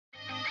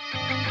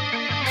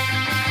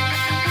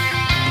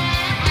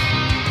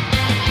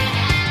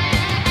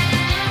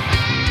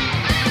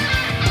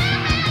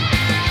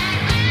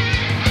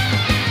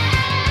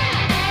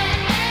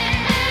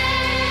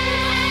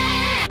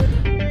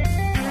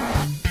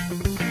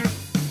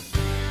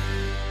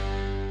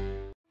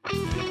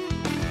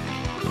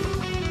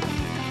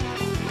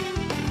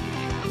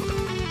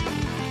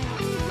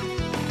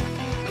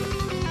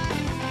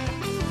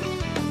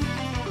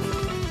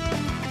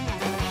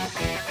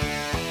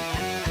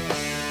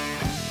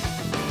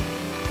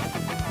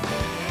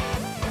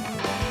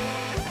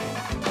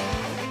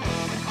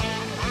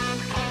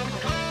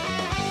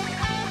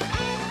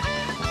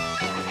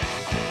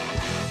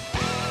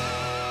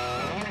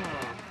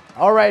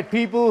All right,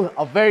 people,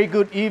 a very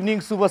good evening,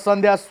 Subha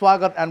Sandhya,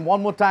 Swagat, and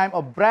one more time,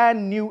 a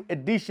brand new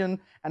edition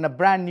and a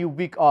brand new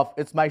week of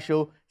It's My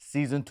Show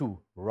Season 2,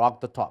 Rock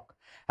the Talk.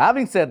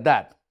 Having said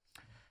that,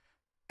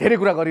 धेरै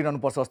कुरा गरिरहनु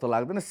पर्छ जस्तो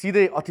लाग्दैन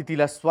सिधै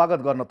अतिथिलाई स्वागत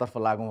गर्नतर्फ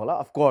लागौं होला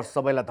अफ कोर्स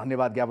सबैलाई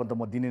धन्यवाद ज्ञापन त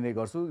म दिने नै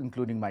गर्छु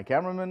including my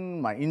क्यामेरामैन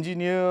my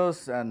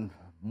engineers and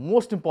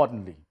most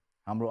importantly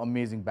हाम्रो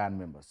अमेजिङ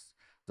ब्यान्ड मेम्बर्स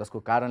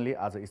जसको कारणले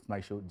आज इट्स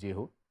माई शो जे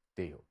हो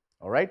त्यही हो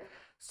अलराइट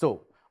सो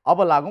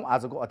अब लागौं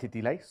आजको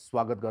अतिथिलाई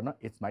स्वागत गर्न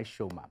इट्स माई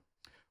शोमा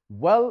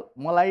वेल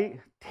मलाई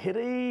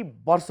धेरै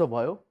वर्ष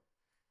भयो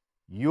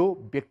यो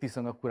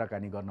व्यक्तिसँग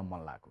कुराकानी गर्न मन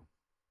लाग्यो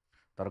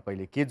तर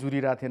कहिले के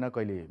जुरिरहेको थिएन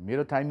कहिले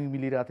मेरो टाइमिङ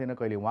मिलिरहेको थिएन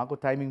कहिले उहाँको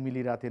टाइमिङ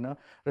मिलिरहेको थिएन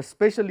र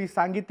स्पेशली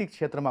सांगीतिक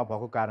क्षेत्रमा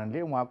भएको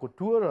कारणले उहाँको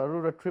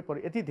टुरहरू र ट्रिपहरू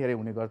यति धेरै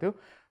हुने गर्थ्यो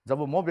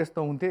जब म व्यस्त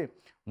हुन्थेँ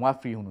उहाँ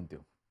फ्री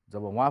हुनुहुन्थ्यो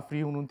जब उहाँ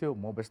फ्री हुनुहुन्थ्यो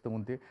म व्यस्त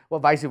हुन्थेँ वा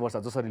भाइस वर्सा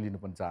जसरी लिनु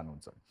पनि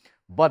चाहनुहुन्छ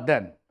बट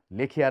देन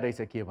लेखिया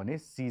रहेछ के भने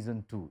सिजन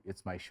 2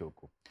 इट्स माई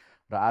शोको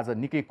र आज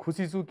निकै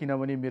खुसी छु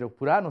किनभने मेरो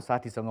पुरानो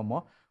साथीसँग म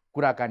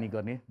कुराकानी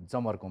गर्ने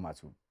जमर्कोमा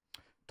छु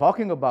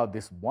talking about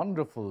this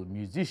wonderful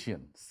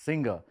musician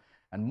singer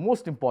and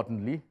most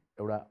importantly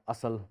एउटा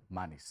असल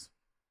मानिस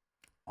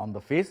on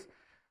the face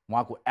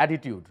उहाँको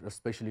एटिट्युड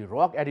स्पेशली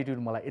रक एटिट्युड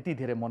मलाई यति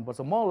धेरै मन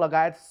पर्छ म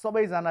लगायत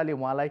सबैजनाले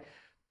उहाँलाई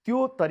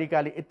त्यो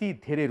तरिकाले यति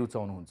धेरै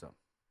रुचाउनुहुन्छ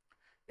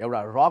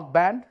एउटा रक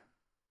ब्यान्ड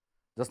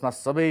जसमा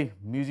सबै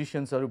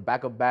म्युजिशियन्सहरू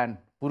ब्याकअप ब्यान्ड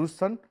पुरुष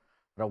छन्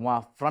र उहाँ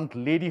फ्रन्ट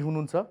लेडी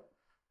हुनुहुन्छ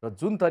र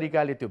जुन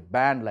तरिकाले त्यो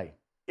ब्यान्डलाई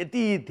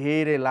यति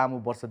धेरै लामो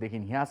वर्षदेखि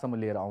यहाँसम्म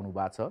लिएर आउनु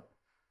भएको छ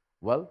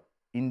वेल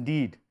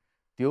इन्डिड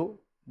त्यो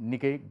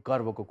निकै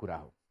गर्वको कुरा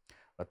हो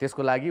र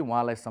त्यसको लागि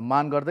उहाँलाई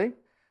सम्मान गर्दै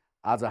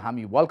आज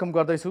हामी वेलकम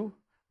गर्दैछु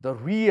the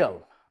real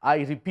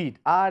I repeat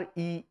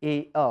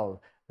REAL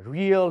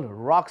real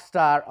rock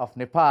star of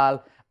Nepal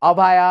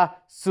Abhaya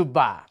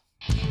Subba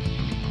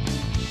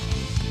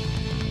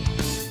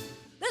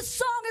This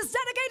song is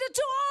dedicated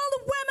to all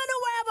the women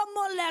who ever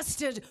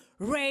molested,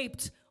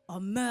 raped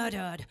or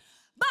murdered.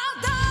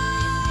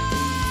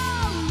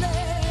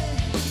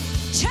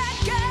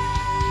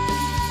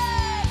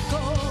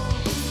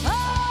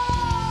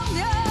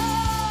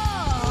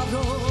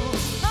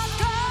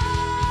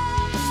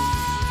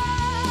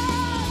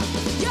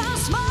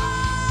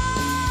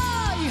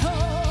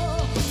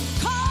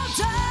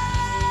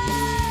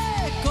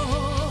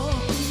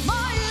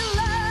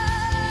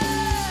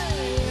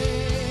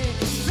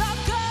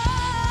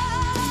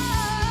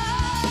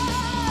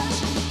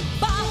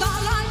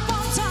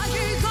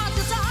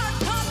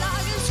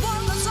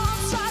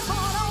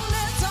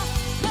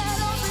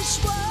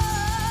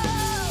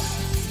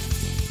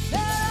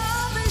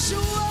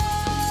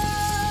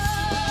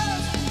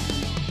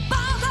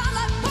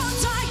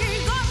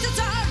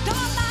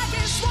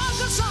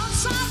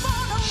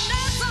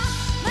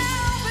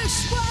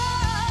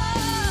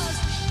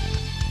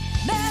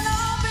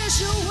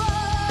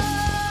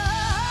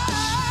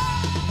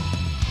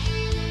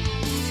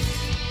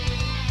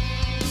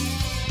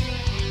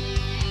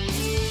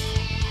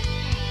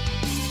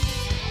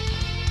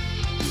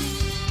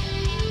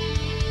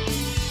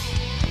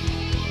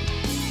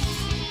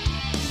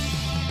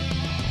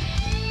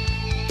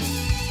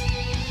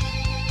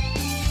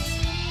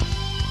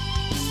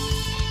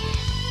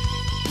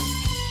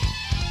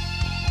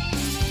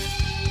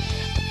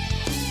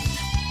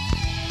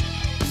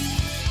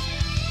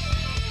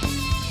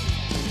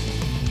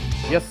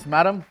 Yes,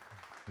 madam.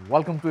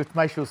 Welcome to It's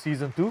My Show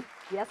Season 2.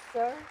 Yes,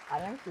 sir. I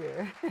am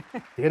here.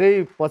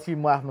 धेरै पछि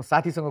म आफ्नो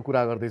साथीसँग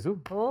कुरा गर्दैछु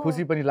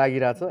खुसी पनि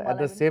लागिरहेछ एट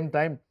द सेम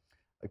टाइम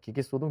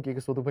के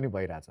सोधौँ पनि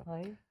भइरहेछ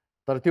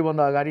तर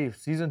त्योभन्दा अगाडि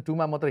सिजन 2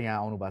 मा मात्र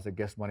यहाँ आउनु भएको छ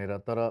गेस्ट बनेर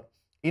तर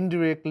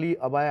indirectly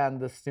Abhaya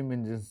and the steam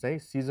engines चाहिँ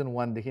सिजन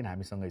 1 देखि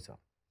हामीसँगै छ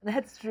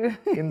That's true.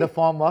 In the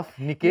form of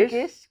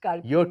Nikesh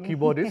Karki. Your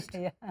keyboardist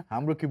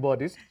हाम्रो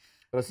कीबोर्डिस्ट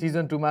र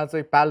सिजन 2 मा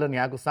चाहिँ प्यालन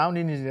यहाँको साउन्ड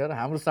इंजिनियर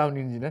हाम्रो sound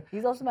engineer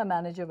He's also my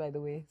manager, by the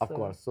way. Of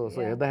course. So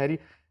हेर्दाखेरि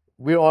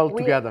we're all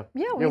together.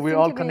 We're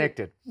all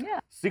connected.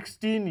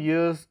 16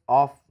 years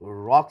of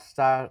rock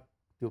star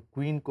त्यो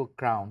queen को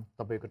crown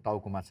तपाईको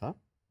टाउकोमा छ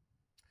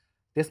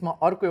त्यसमा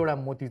अर्को एउटा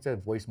मोती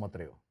चाहिँ भोइस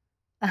मात्रै हो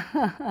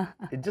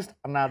It's just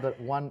another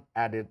one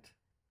added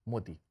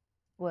मोती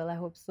Well, I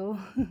hope so.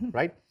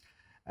 Right?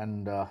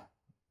 And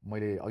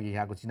मैले अघि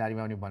यहाँको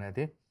चिनारीमा पनि भनेको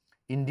थिएँ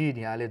इन्डिड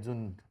यहाँले जुन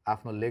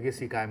आफ्नो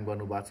लेगेसी कायम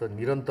गर्नुभएको छ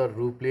निरन्तर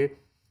रूपले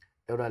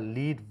एउटा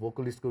लिड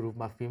भोकलिस्टको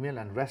रूपमा female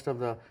and rest of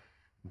the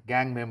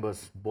gang members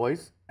boys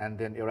and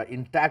then एउटा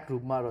इन्ट्याक्ट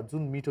रूपमा र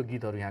जुन मिठो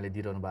गीतहरू यहाँले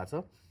दिइरहनु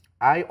भएको छ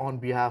I on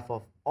behalf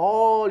of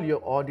all your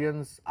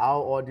audience,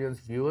 our audience,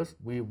 viewers,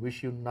 we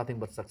wish you nothing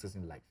but success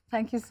in life.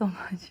 Thank you so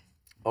much.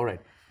 All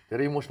right.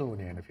 Very emotional.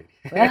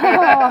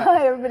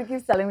 Everybody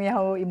keeps telling me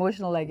how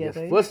emotional I get. Yes.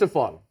 Right? First of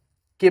all,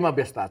 kema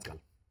best aajkal?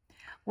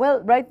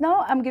 Well, right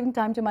now I'm giving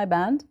time to my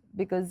band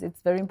because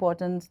it's very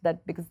important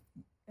that because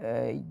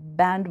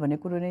band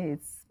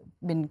it's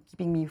been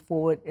keeping me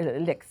forward,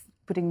 like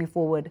putting me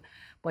forward.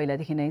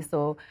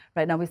 So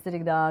right now we're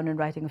sitting down and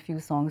writing a few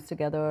songs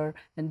together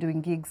and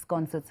doing gigs,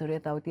 concerts.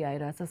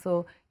 So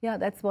yeah,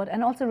 that's what,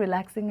 and also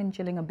relaxing and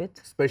chilling a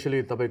bit. Especially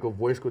tapaiको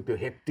voice ko त्यो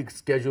hectic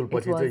schedule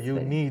पछि चाहिँ you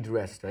need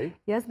rest, right?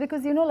 Yes,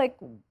 because like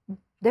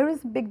there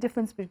is a big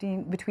difference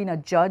between a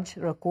judge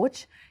or a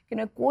coach.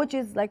 A coach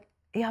is like,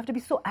 you have to be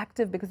so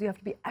active because you have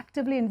to be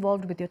actively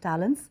involved with your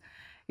talents.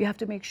 You have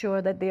to make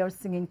sure that they are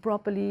singing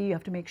properly. You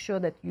have to make sure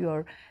that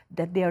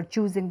they are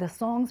choosing the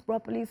songs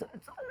properly. So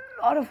it's a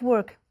lot of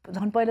work. It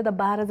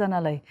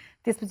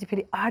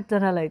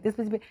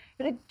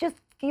just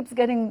keeps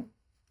getting,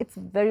 it's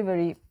very,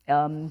 very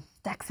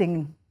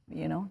taxing,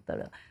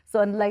 So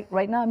unlike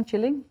right now, I'm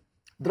chilling.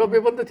 Well,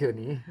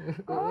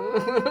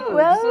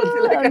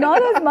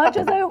 not as much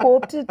as I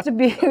hoped it to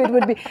be. It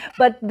would be.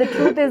 But the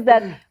truth is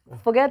that,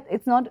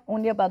 it's not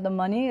only about the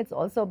money, it's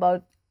also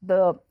about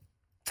the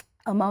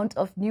amount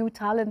of new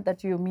talent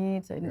that you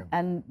meet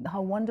and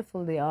how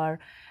wonderful they are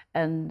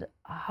and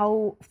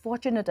how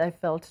fortunate I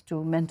felt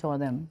to mentor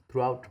them.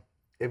 Throughout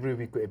every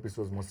week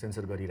episodes म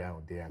sensor गरिरहेको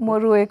हुन्थे म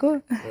रोएको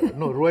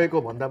no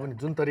रोएको भन्दा पनि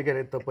जुन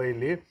तरिकाले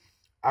तपाईले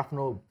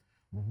आफ्नो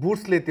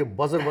बुट्सले त्यो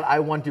बजर आई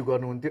वान्ट यु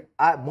गर्नुहुन्थ्यो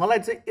मलाई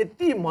चाहिँ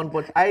यति मन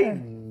पर्छ आई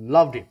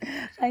लभड इट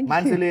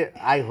मान्छेले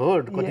आई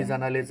हर्ड कति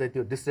जनाले चाहिँ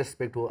त्यो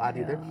डिसरेस्पेक्ट हो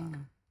आदि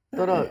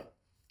तर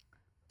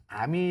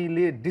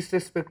हामीले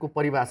डिसरेस्पेक्टको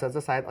परिभाषा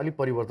चाहिँ सायद अलि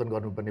परिवर्तन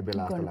गर्नुपर्ने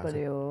बेला जस्तो लाग्छ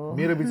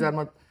मेरो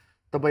विचारमा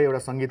तपाई एउटा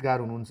संगीतकार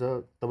हुनुहुन्छ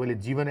तपाईले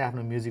जीवनै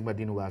आफ्नो म्युजिकमा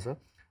दिनुभएको छ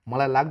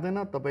मलाई लाग्दैन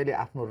तपाईले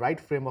आफ्नो राइट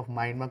फ्रेम अफ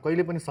माइन्डमा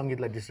कहिले पनि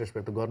संगीतलाई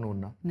डिसरेस्पेक्ट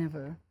गर्नुहुन्न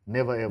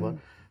नेभर एभर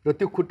र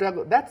त्यो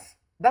खुट्टाको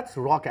that's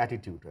rock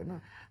attitude हैन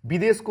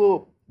विदेशको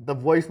द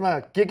भोइसमा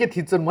के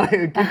थिच्छन्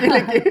मलाई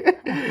केले के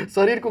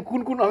शरीरको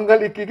कुन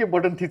अंगले के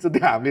बटन थिच्छ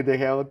त्यो हामीले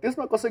देखायो हो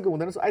त्यसमा कसैको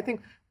हुँदैन सो आई थिंक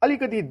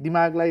अलिकति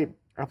दिमागलाई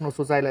आफ्नो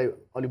सोचाइलाई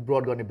अलि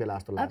ब्रड गर्ने बेला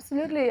जस्तो लाग्छ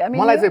एब्सोल्युटली आई मीन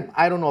मलाई चाहिँ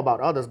I don't know about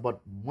others but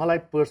मलाई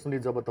पर्सनली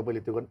जब तपाईले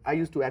त्यो गर्नु I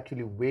used to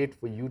actually wait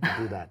for you to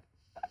do that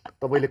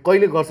तपाईले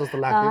कहिले गर्छ जस्तो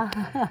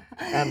लाग्थ्यो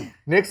एन्ड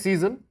नेक्स्ट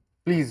सिजन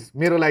Please,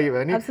 मेरो लागि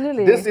भने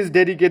this is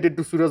dedicated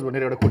to Suraj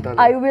भनेर एउटा खुट्टा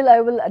I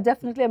will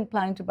definitely I'm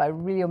planning to buy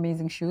really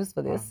amazing shoes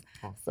for this.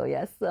 So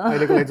yes.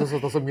 अहिलेको लागि जस्तो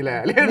तसो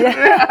मिलाइहाले.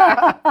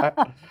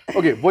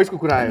 Okay, voice को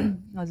कुरा आयो.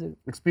 हजुर.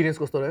 Experience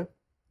कस्तो रह्यो?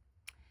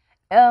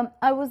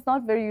 I was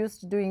not very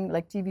used to doing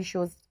like TV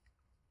shows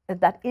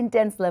at that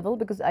intense level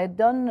because I had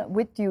done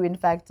with you in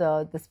fact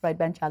the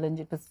Sprite Band Challenge.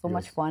 It was so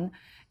much fun.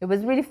 It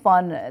was really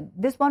fun.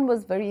 This one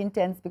was very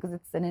intense because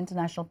it's an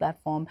international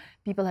platform.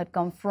 People had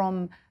come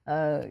from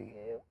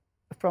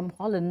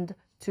Holland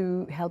to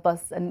help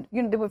us, and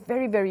they were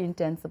very, very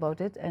intense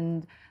about it,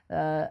 and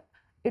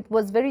it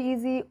was very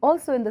easy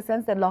also in the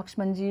sense that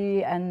Lakshmanji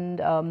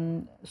and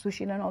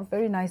Sushila and all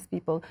very nice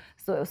people.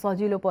 So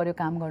sajilo paryo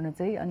kaam garnu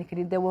chai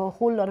ani there were a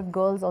whole lot of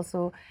girls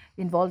also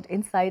involved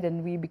inside,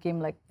 and we became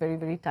like very,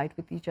 very tight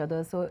with each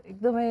other. So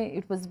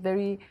it was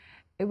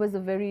a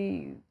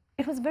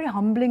very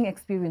humbling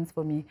experience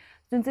for me.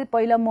 Since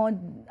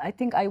I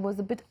think I was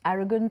a bit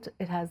arrogant.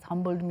 It has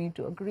humbled me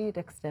to a great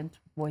extent.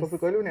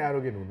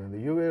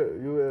 You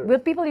were.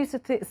 Well, people used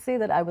to say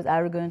that I was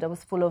arrogant. I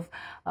was full of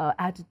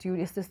attitude.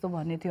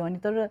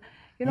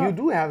 You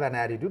do have an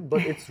attitude,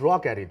 but it's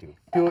rock attitude.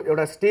 त्यो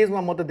एउटा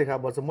स्टेजमा मात्र देखा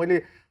पर्छ. मैले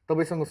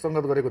तपाईसँग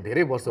संगत गरेको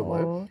धेरै वर्ष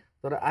भयो.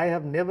 तर I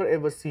have never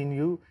ever seen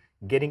you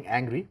getting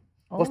angry.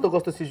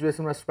 कस्तो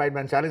सिचुएसनमा स्प्राइट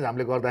ब्यान्ड च्यालेन्ज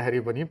हामीले गर्दाखेरि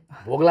पनि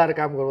भोगलाएर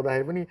काम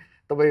गर्दाखेरि पनि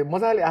तपाई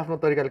मजाले आफ्नो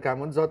तरिकाले काम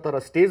गर्नु तर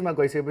स्टेजमा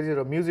गइसकेपछि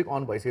र म्युजिक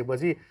अन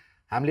भइसकेपछि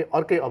हामीले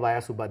अर्कै अभया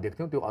सुब्बा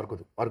देख्थ्यौं त्यो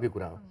अर्कै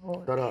कुरा हो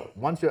तर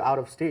once you're out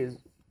of stage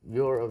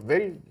you're a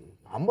very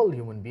humble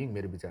human being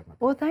मेरो विचारमा.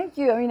 Oh, thank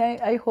you. I mean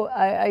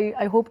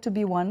I hope to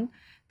be one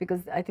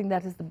because I think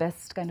that is the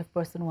best kind of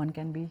person one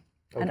can be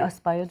and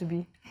aspire to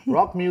be.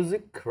 Rock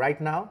music right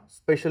now,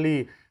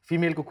 especially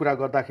female को कुरा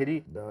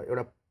गर्दाखेरि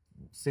एउटा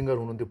singer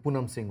हुनुहुन्थ्यो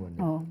पुनम सिंह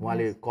भन्ने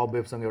उहाँले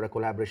कबवेबसँग एउटा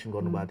कोल्याबोरेसन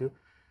गर्नुभएको थियो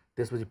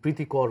त्यसपछि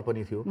प्रीति कौर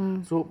पनि थियो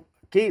सो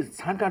केही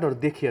छानकाटहरु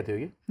देखिया थियो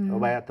कि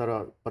अभया तर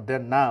बट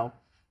देन नाउ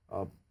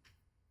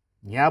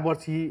यहाँ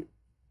वर्षी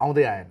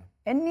आउँदै आएन.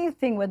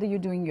 Anything, whether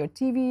you're doing your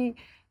TV,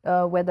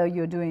 whether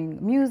you're doing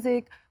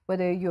music,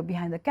 whether you're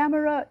behind the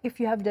camera,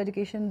 if you have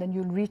dedication then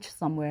you'll reach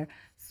somewhere.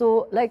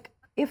 So like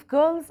if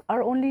girls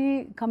are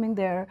only coming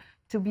there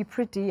to be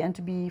pretty and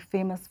to be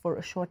famous for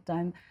a short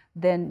time,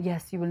 then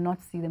yes, you will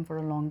not see them for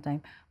a long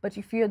time. But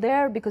if you're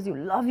there because you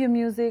love your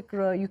music,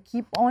 you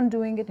keep on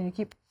doing it, and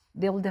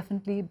they will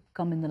definitely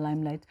come in the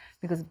limelight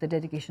because of the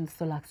dedication.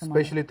 So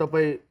especially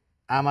तपाईं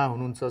आमा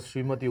हुनुहुन्छ,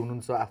 श्रीमती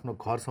हुनुहुन्छ, आफ्नो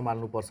घर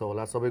सम्हाल्नु पर्छ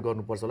होला, सबै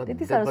गर्नु पर्छ होला.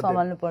 त्यति साह्रो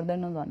सम्हाल्नु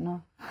पर्दैन भन्न.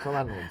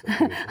 सम्हाल्नु हुन्छ.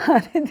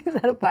 त्यति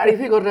साह्रो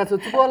तारिफै गरिरहेको छु.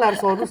 चुप लाएर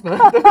सहनुस् न.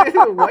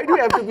 Why do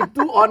you have to be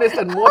too honest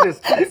and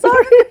modest?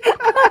 Sorry.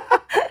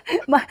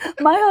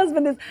 My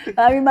husband is,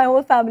 I mean, my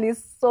whole family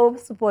is so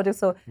supportive.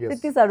 So,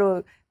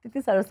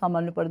 त्यति साह्रो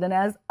सम्हाल्नु पर्दैन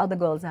as other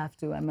girls have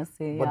to, I must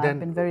say. But I've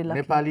been very lucky.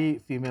 Nepali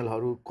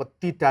फिमेलहरु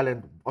कति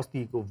talent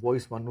अस्तिको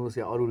voice भन्नुस्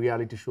या अरु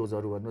reality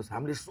शोजहरु भन्नुस्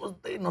हामीले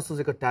सोच्दै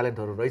नसोचेको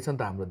ट्यालेन्टहरु रहेछन्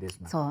त हाम्रो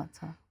देशमा. छ.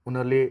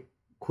 उनीहरुले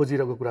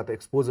खोजिरहेको कुरा त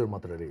एक्सपोजर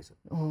मात्र रहेछ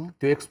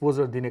त्यो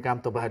एक्सपोजर दिने काम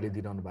तपाईहरुले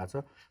दिइरहनु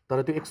भएको छ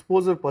तर त्यो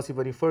एक्सपोजर पछि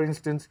पनि for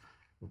instance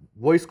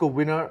भोइसको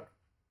winner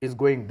is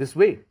going this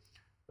way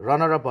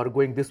runner अपहरु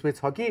going this way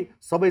छ कि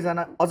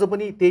सबैजना अझ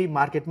पनि त्यही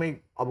मार्केटमै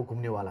अब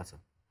घुम्नेवाला छ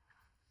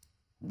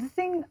The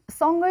thing,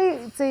 सँगै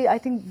चाहिँ I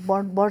think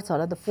बढ्छ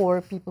होला the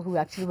 4 people who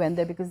actually went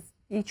there because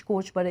each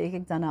coach बाट एक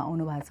जना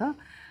आउनु भएको छ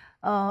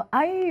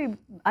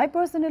I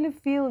personally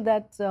feel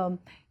that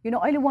you know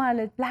अहिले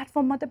उहाँले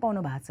प्लेटफर्म मात्रै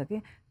पाउनु भएको छ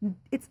कि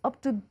it's up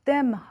to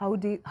them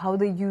how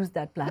they use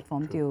that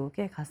platform त्यो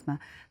के खासमा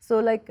so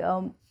like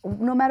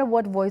no matter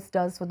what voice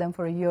does for them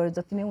for a year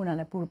जति नै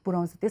उनीहरुलाई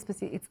पुराउँछ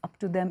त्यसपछि it's up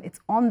to them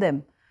it's on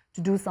them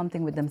to do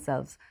something with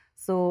themselves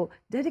so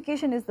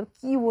dedication is the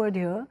key word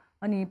here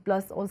and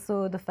plus also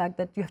the fact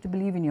that you have to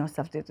believe in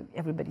yourself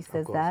everybody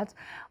says that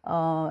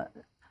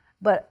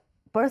but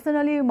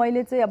personally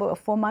मैले चाहिँ अब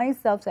for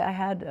myself I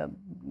had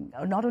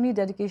not only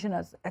dedication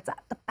as it's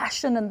the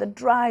passion and the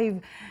drive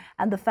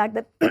and the fact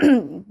that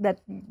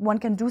that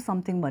one can do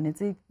something भन्ने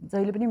चाहिँ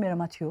जहिले पनि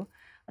मेरोमा थियो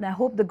and I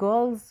hope the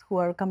girls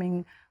who are coming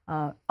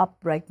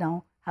up right now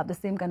have the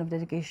same kind of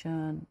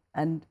dedication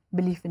and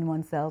belief in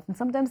oneself and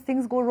sometimes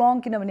things go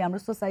wrong किनभने हाम्रो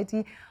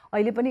society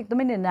अहिले पनि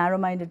एकदमै narrow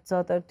minded छ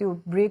तर त्यो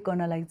ब्रेक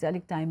गर्नलाई चाहिँ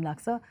अलिक टाइम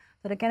लाग्छ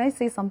तर can I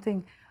say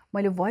something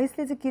मैले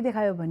भोइसले चाहिँ के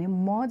देखायो भने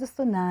म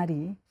जस्तो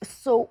नारी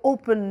so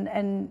open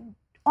and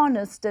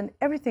honest and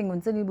everything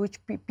हुन्छ नि which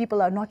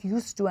people are not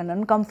used to and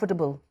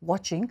uncomfortable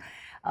watching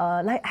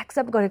like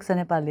accept गरेको छ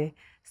नेपालले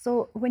so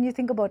when you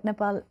think about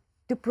Nepal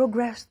त्यो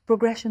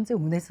progression चाहिँ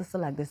हुँदैछ जस्तो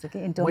लाग्दैछ कि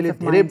in terms मैले of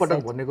धेरै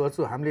पटक भन्ने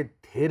गर्छु हामीले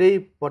धेरै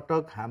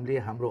पटक हामीले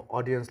हाम्रो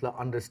ऑडियन्सलाई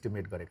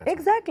अन्डरएस्टिमेट गरेका छौं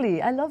Exactly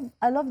I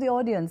love the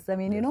audience I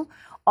mean you know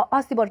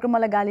अस्ति भर्खर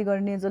मलाई गाली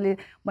गर्ने जसले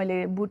मैले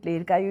बुटले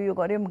हिर्कायो यो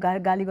गर्यो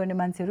गाली गर्ने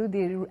मान्छेहरु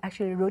they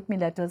actually wrote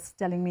me letters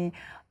telling me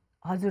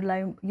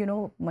हजुरलाई you know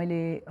मैले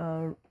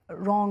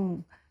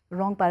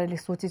wrong पाराले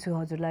सोचेछु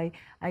हजुरलाई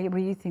I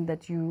really think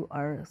that you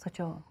are such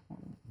a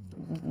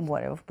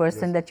whatever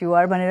person that you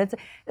are भनेर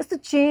चाहिँ यस्तो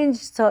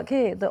चेन्ज छ के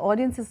the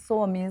audience is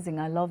so amazing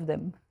I love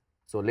them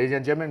So ladies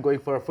and gentlemen, going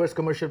for our first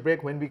commercial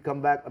break. When we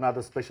come back,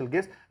 another special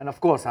guest. And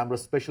of course, I'm a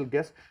special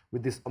guest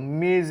with this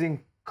amazing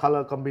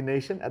color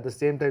combination. At the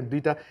same time,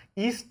 duita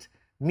East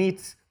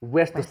meets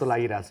West. On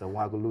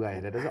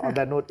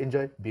that note,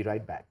 enjoy. Be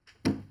right back.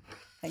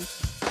 Thank you.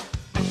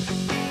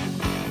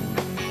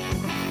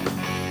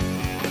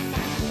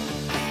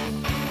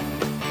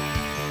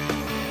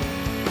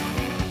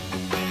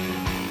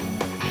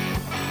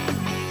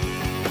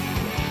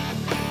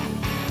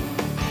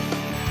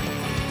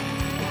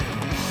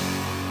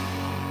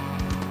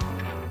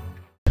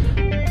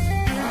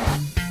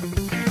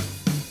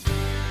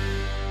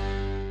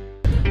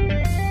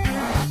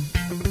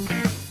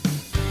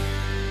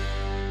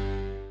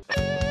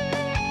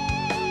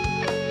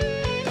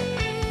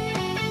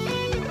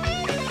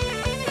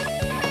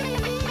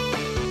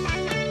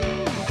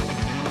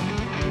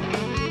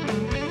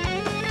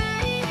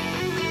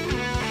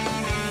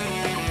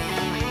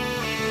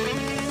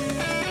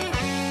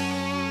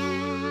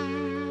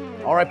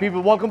 Alright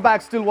people, welcome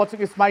back. Still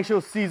watching It's My Show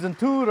Season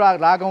 2.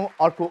 Ragam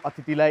अर्को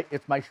अतिथिलाई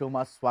It's My Show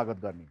मा स्वागत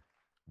गर्ने.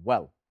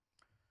 Well,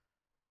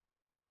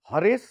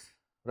 हरेस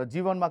र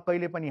जीवनमा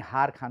कहिले पनि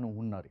हार खानु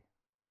हुन्न रे.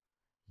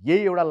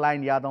 यही एउटा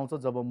लाइन याद आउँछ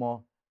जब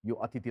म यो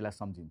अतिथिलाई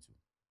सम्झिन्छु.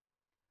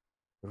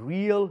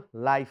 Real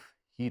life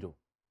hero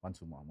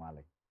भन्छु म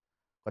उहाँलाई.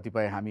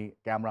 कतिपय हामी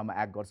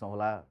क्यामेरामा एक्ट गर्छौं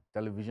होला,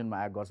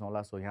 टेलिभिजनमा एक्ट गर्छौं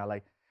होला, सो यहाँलाई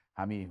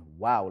हामी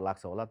वाउ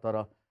लाग्छ होला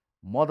तर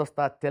म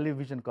जस्ता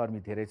टेलिभिजन कर्मी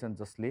धेरै छन्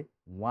जसले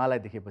उहाँलाई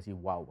देखेपछि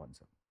वाउ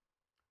भन्छ.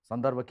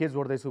 सन्दर्भ के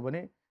जोड्दै छु भने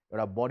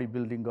एउटा बडी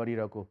बिल्डिङ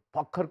गरिरहेको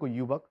भर्खरको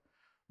युवक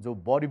जो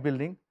बडी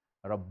बिल्डिङ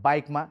र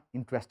बाइकमा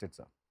इन्ट्रेस्टेड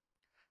छ.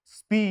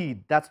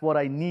 Speed that's what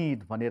I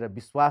need भनेर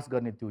विश्वास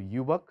गर्ने त्यो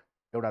युवक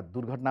एउटा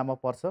दुर्घटनामा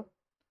पर्छ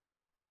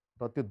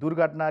र त्यो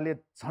दुर्घटनाले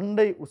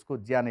झन्डै उसको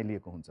ज्यानै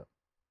लिएको हुन्छ.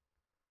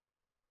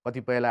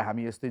 कतिपयलाई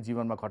हामी यस्तै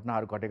जीवनमा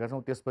घटनाहरू घटेका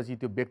छौं त्यसपछि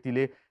त्यो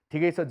व्यक्तिले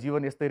ठिकै छ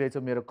जीवन यस्तै रहेछ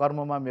मेरो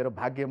कर्ममा मेरो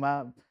भाग्यमा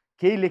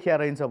केही लेख्या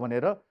रहन्छ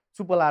भनेर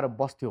चुप लाएर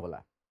बस्थ्यो होला.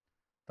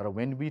 तर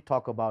when we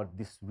talk about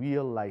this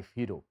real life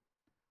hero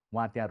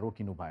उहाँ त्यहाँ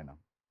रोकिनु भएन.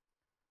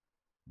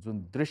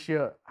 जुन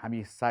दृश्य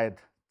हामी सायद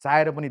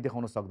चाहेर पनि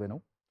देखाउन सक्दैनौं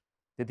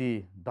त्यति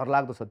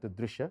डरलाग्दो छ त्यो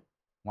दृश्य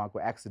उहाँको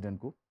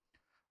एक्सिडेन्टको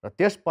र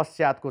त्यस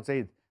पश्चातको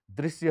चाहिँ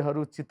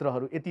दृश्यहरू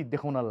चित्रहरू यति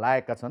देखाउन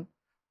लायकका छन्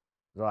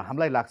र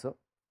हामीलाई लाग्छ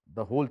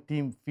the whole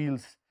team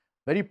feels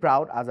very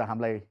proud आज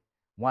हामीलाई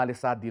उहाँले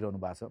साथ दिइरहनु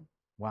भएको छ.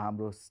 उहाँ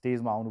हाम्रो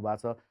स्टेजमा आउनु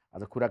भएको छ.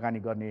 आज कुराकानी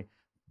गर्ने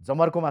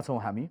जमर्कोमा छौं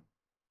हामी.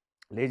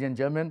 लेडिज एन्ड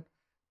जेन्टलमेन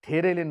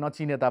धेरैले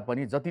नचिने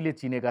तापनि जतिले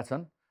चिनेका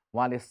छन्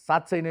उहाँले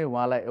साच्चै नै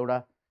उहाँलाई एउटा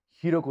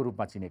हिरोको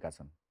रूपमा चिनेका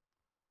छन्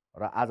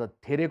र आज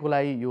धेरैको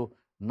लागि यो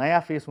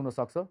नयाँ फेस हुन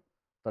सक्छ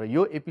तर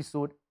यो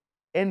एपिसोड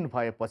एन्ड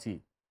भएपछि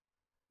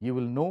यु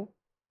विल नो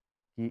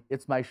कि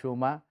इट्स माई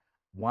शोमा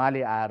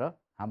उहाँले आएर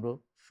हाम्रो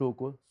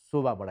शोको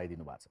शोभा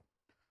बढाइदिनु भएको छ.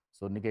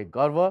 सो निकै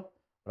गर्व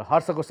र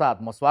हर्षको साथ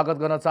म स्वागत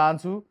गर्न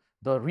चाहन्छु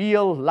the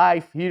real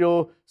life hero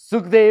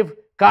Sukhdev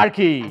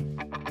Karki.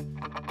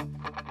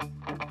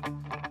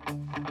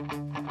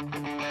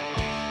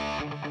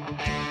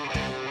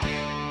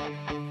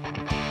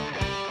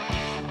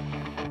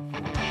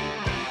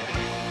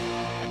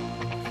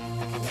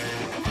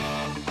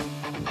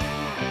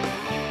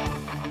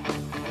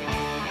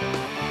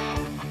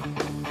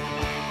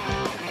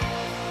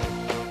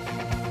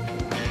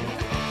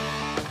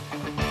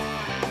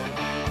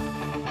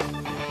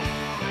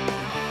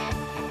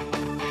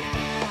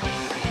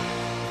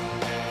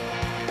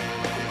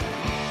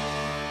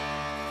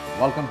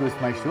 welcome to It's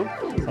My Show.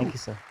 Thank you,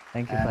 sir.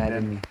 Thank you for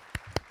having me.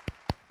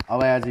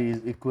 Abhaya ji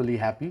is equally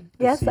happy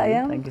to Yes, see I you.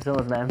 am. Thank you so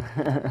much, ma'am.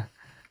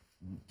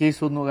 केही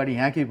सोध्नु अगाडि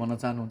यहाँ केही भन्न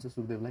चाहनुहुन्छ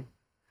सुखदेवलाई?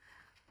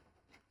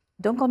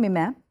 Don't call me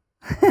ma'am.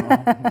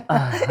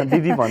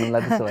 Didi भन्नुला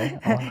त्यसो भए.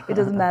 It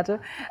doesn't matter.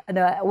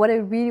 And what I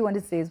really want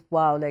to say is,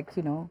 wow, like,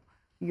 you know,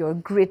 your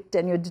grit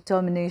and your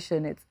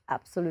determination, it's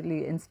absolutely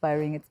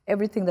inspiring. It's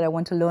everything that I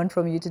want to learn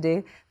from you today.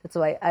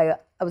 That's why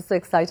I was so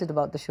excited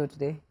about the show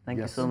today.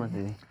 Thank you so much,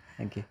 Didi.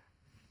 Thank you.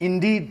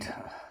 Indeed,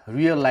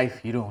 real life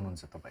hero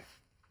हुनुहुन्छ तपाईँ.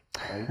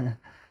 है?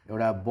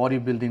 एउटा body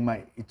बिल्डिङमा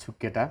इच्छुक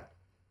केटा,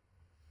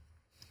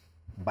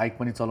 bike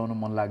पनि चलाउन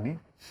मन लाग्ने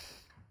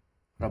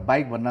र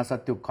बाइक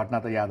भन्नासाथ त्यो घटना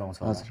त याद आउँछ.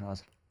 हजुर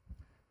हजुर.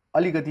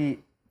 अलिकति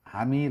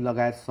हामी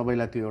लगायत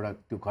सबैलाई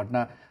त्यो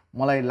घटना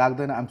मलाई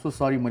लाग्दैन. आम सो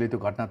सरी मैले त्यो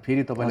घटना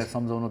फेरि तपाईलाई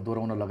सम्झाउन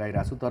दोहोऱ्याउन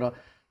लगाइरहेको छु, तर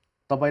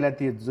तपाईलाई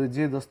त्यो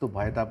जे जस्तो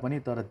भए तापनि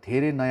तर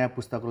धेरै नयाँ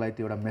पुस्ताको लागि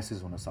त्यो एउटा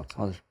मेसेज हुन सक्छ.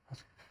 हजुर.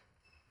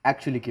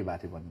 एक्चुअली के भएको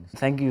थियो भन्नुहोस्.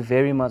 Thank you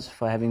very much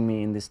for having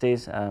me in this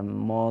stage.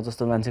 म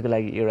जस्तो मान्छेको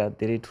लागि एउटा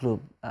धेरै ठुलो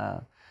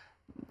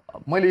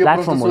मैले यो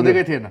प्रश्न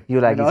सोधेकै थिएन. यो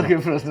लागि अर्कै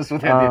प्रश्न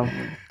सोधेको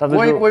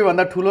थिएँ. कोही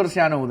भन्दा ठुलो र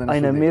सानो हुँदैन.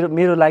 हैन,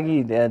 मेरो लागि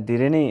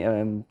धेरै नै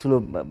ठुलो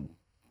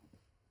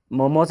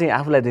म चाहिँ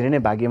आफूलाई धेरै नै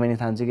भाग्यमानी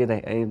ठान्छु कि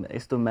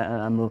यस्तो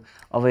हाम्रो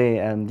अभय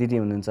दिदी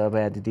हुनुहुन्छ,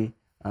 अभया दिदी,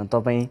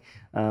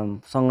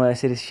 तपाईसँग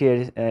यसरी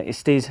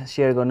स्टेज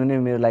सेयर गर्नु नै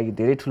मेरो लागि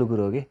धेरै ठुलो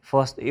कुरो हो कि.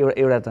 फर्स्ट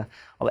एउटा त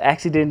अब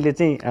एक्सिडेन्टले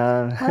चाहिँ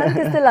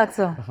त्यस्तै लाग्छ.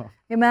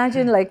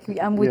 Imagine like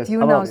I'm with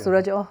you now,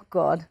 Suraj. Oh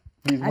God.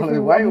 Please,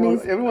 why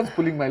everyone's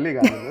pulling my leg?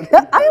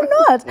 I am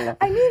not.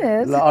 I mean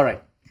it. All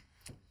right.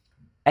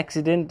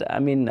 Accident, I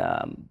mean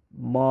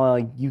म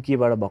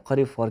युकेबाट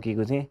भर्खरै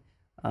फर्केको थिएँ.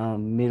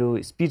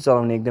 मेरो स्पिड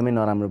चलाउने एकदमै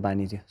नराम्रो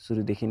बानी थियो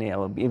सुरुदेखि नै.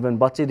 अब इभन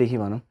बच्चैदेखि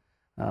भनौँ,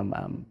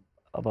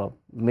 अब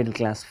मिडल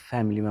क्लास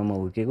फ्यामिलीमा म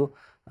हुर्केको.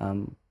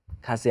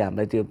 खासै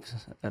हामीलाई त्यो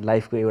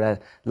लाइफको एउटा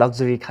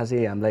लग्जरी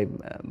खासै हामीलाई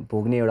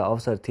भोग्ने एउटा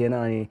अवसर थिएन.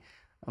 अनि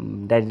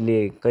ड्याडीले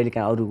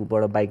कहिलेकाहीँ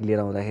अरूबाट बाइक लिएर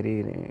आउँदाखेरि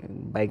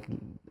बाइक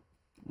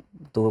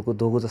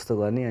धोको जस्तो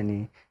गर्ने अनि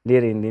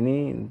लिएर हिँडिदिने.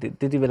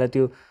 त्यति बेला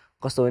त्यो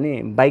कस्तो भने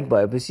बाइक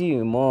भएपछि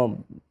म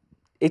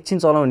एकछिन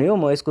चलाउने हो,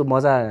 म यसको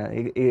मजा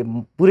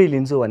पुरै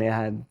लिन्छु भने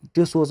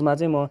त्यो सोचमा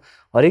चाहिँ म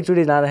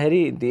हरेकचोटि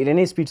जाँदाखेरि धेरै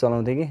नै स्पिड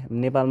चलाउँथेँ कि.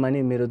 नेपालमा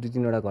नै मेरो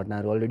 2-3वटा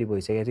घटनाहरू अलरेडी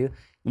भइसकेको थियो.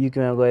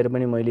 युकेमा गएर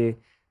पनि मैले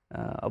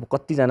अब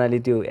कतिजनाले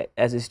त्यो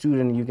एज ए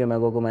स्टुडेन्ट युकेमा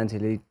गएको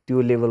मान्छेले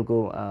त्यो लेभलको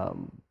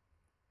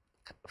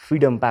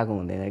फ्रिडम पाएको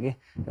हुँदैन कि.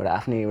 एउटा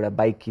आफ्नै एउटा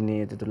बाइक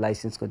किने, त्यो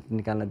लाइसेन्सको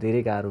निकाल्न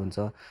धेरै गाह्रो हुन्छ.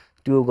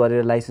 त्यो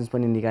गरेर लाइसेन्स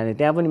पनि निकाल्ने,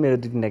 त्यहाँ पनि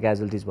मेरो 2-3वटा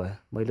क्याजुअल्टिज भयो.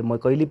 म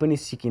कहिले पनि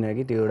सिकिनँ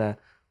कि त्यो एउटा.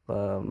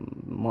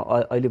 म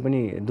अहिले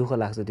पनि दुःख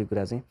लाग्छ त्यो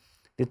कुरा चाहिँ.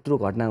 त्यत्रो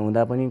घटना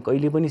हुँदा पनि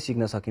कहिले पनि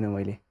सिक्न सकिनँ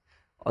मैले.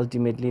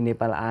 अल्टिमेटली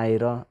नेपाल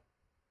आएर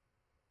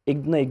एक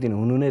न एक दिन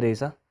हुनु नै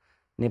रहेछ.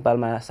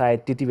 नेपालमा सायद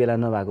त्यति बेला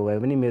नभएको भए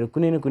पनि मेरो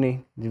कुनै न कुनै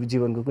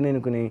जीवनको कुनै न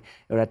कुनै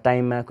एउटा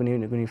टाइममा कुनै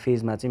न कुनै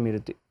फेजमा चाहिँ मेरो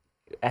त्यो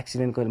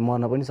एक्सिडेन्ट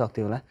मर्न पनि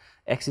सक्थ्यो होला.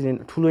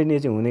 एक्सिडेन्ट ठुलो नै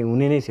चाहिँ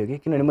हुने नै थियो कि.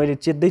 किनभने मैले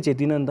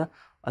चेतिनँ नि त.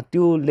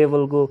 त्यो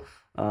लेभलको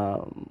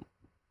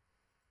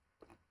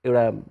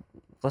एउटा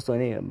कस्तो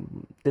भने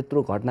त्यत्रो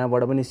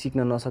घटनाबाट पनि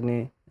सिक्न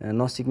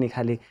नसिक्ने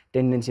खाले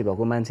टेन्डेन्सी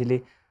भएको मान्छेले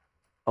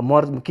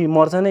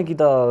मर्छ नै कि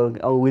त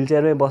अब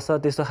व्हिलचेयरमै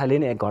बस्छ, त्यस्तो खाले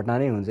नै एक घटना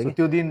नै हुन्छ कि.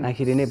 त्यो दिन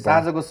आखिरी नै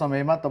साँझको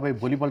समयमा तपाईँ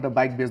भोलिपल्ट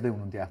बाइक बेच्दै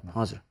हुनुहुन्थ्यो आफ्नो.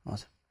 हजुर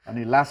हजुर.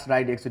 अनि लास्ट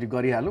राइड एक्चुअली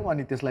गरिहालौँ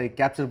अनि त्यसलाई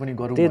क्याप्चर पनि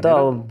गरौँ. त्यही त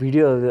अब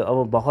भिडियो अब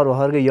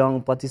भर्खरकै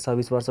यङ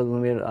 25-26 वर्षको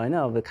उमेर होइन.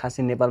 अब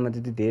खासै नेपालमा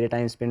त्यति धेरै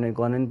टाइम स्पेन्ड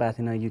गर्न पनि पाएको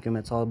थिएन.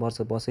 युकेमा 6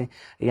 वर्ष बसेँ.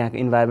 यहाँको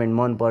इन्भाइरोमेन्ट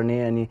मनपर्ने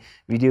अनि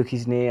भिडियो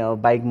खिच्ने,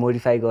 अब बाइक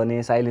मोडिफाई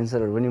गर्ने,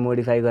 साइलेन्सरहरू पनि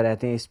मोडिफाई गरेको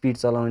थिएँ, स्पिड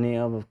चलाउने.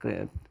 अब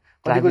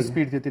कतिको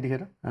स्पिड थियो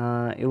त्यतिखेर?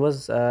 इट वाज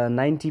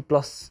 90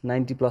 प्लस नै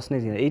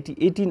थियो.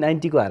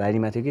 80-90 को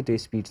हाराहारीमा थियो कि त्यो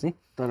स्पिड चाहिँ.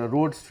 तर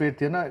रोड स्ट्रेट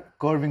थिएन,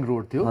 कर्भिङ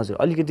रोड थियो. हजुर,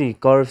 अलिकति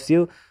कर्भ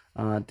थियो.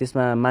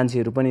 त्यसमा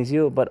मान्छेहरू पनि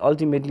थियो. बट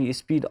अल्टिमेटली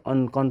स्पिड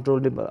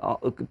अनकन्ट्रोलेबल,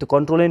 त्यो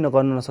कन्ट्रोलै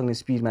गर्न नसक्ने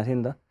स्पिडमा थियो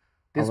नि त.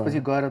 त्यसपछि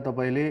गएर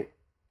तपाईँले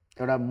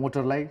एउटा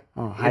मोटरलाई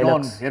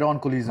हेड अन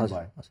कोलिजन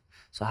भयो.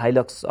 सो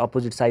हाइलक्स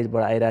अपोजिट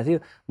साइडबाट आइरहेको थियो.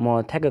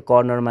 म ठ्याक्कै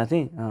कर्नरमा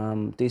थिएँ.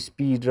 त्यो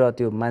स्पिड र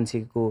त्यो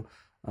मान्छेको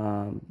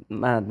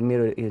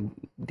मेरो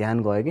ध्यान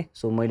गयो कि.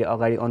 सो मैले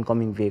अगाडि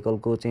अनकमिङ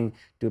भेहिकलको चाहिँ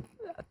त्यो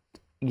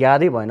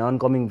यादै भएन.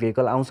 अनकमिङ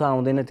भेहिकल आउँछ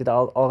आउँदैन त्यो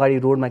त अगाडि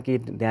रोडमा केही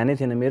ध्यानै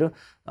थिएन मेरो.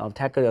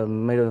 ठ्याक्कै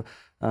मेरो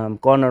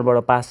कर्नरबाट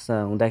पास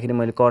हुँदाखेरि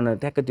मैले कर्नर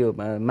ठ्याक्कै त्यो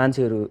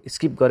मान्छेहरू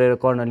स्किप गरेर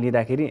कर्नर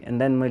लिँदाखेरि एन्ड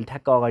देन मैले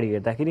ठ्याक्क अगाडि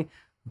हेर्दाखेरि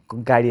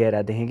गाडी आएर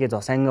देखेँ कि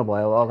झस्याङ्ग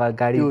भयो अगाडि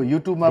गाडी. त्यो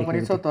युट्युबमा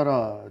पनि छ तर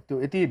त्यो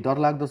यति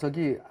डरलाग्दो छ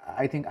कि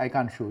I think I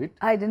can't show it.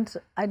 I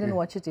didn't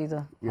watch it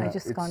either. I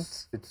just can't.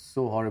 It's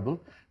so horrible.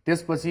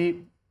 त्यसपछि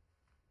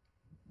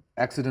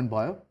एक्सिडेन्ट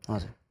भयो.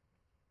 हजुर.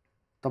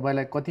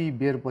 तपाईलाई कति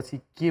बेर पछि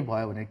के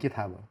भयो भने के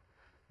थाहा भयो?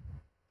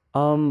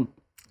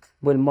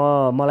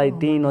 मलाई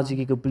त्यही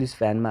नजिकैको पुलिस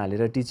भ्यानमा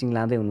हालेर टिचिङ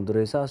लाँदै हुनुहुँदो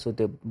रहेछ. सो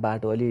त्यो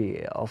बाटो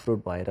अलि अफरोड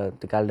भएर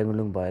त्यो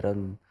कालडुङलुङ भएर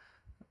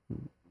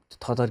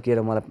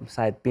थथर्किएर मलाई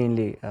सायद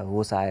पेनले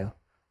होस आयो.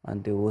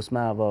 अनि त्यो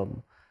होसमा अब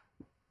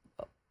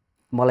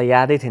मलाई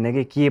यादै थिएन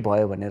कि के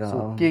भयो भनेर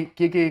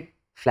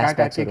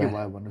फ्ल्यासब्याक्सहरु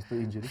भयो भन्नुस् त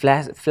इन्जुरी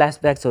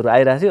फ्ल्यासब्याक्सहरु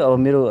आइरहेको थियो अब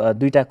मेरो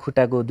दुईटा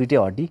खुट्टाको दुईटै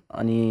हड्डी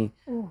अनि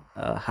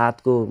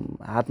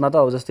हातमा त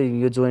अब जस्तै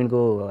यो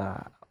जोइन्टको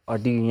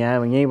हड्डी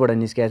यहीँबाट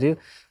निस्केको थियो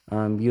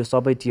यो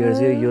सबै टियर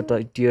थियो यो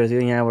टियर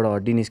थियो यहाँबाट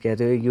हड्डी निस्केको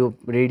थियो यो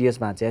रेडियस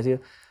भाँचिएको थियो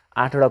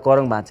 8वटा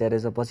करङ भाँचिएको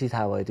रहेछ पछि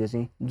थाहा भयो त्यो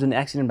चाहिँ जुन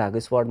एक्सिडेन्ट भएको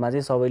स्पटमा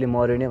चाहिँ सबैले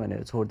मर्यो नै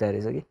भनेर छोड्दै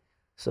रहेछ कि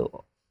सो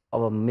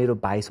अब मेरो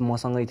भाइ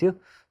मसँगै थियो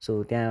सो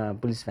त्यहाँ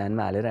पुलिस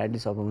भ्यानमा हालेर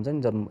एटलिस्ट अब हुन्छ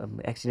नि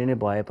जब एक्सिडेन्टै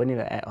भए पनि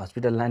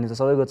हस्पिटल लाने त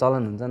सबैको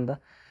चलन हुन्छ नि त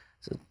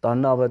सो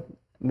धन्न अब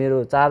मेरो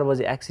 4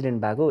 बजे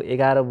एक्सिडेन्ट भएको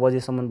 11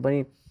 बजेसम्म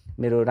पनि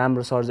मेरो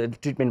राम्रो सर्जरी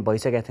ट्रिटमेन्ट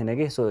भइसकेको थिएन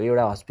कि सो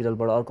एउटा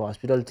हस्पिटलबाट अर्को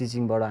हस्पिटल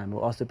टिचिङबाट हाम्रो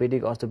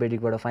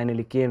अर्थोपेडिकबाट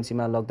फाइनली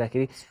केएमसीमा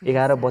लग्दाखेरि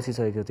 11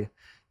 बजिसकेको थियो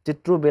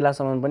त्यत्रो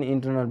बेलासम्म पनि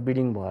इन्टरनल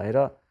ब्लिडिङ भएर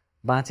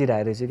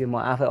बाँचिरहेको रहेछ कि म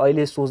आफै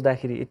अहिले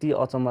सोच्दाखेरि यति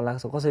अचम्म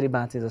लाग्छ कसरी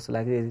बाँचे जस्तो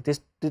लाग्यो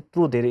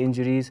त्यत्रो धेरै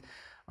इन्जुरिज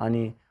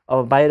अनि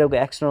अब बाहिरको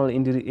एक्सटर्नल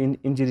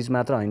इन्जुरिज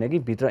मात्र होइन कि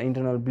भित्र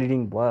इन्टरनल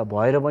ब्लिडिङ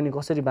भएर पनि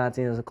कसरी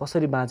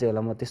बाँचे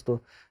होला म त्यस्तो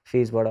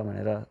फेजबाट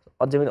भनेर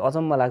अझै पनि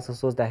अचम्म लाग्छ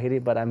सोच्दाखेरि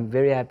but I am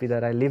very happy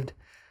that I lived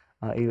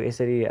यो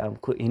यसरी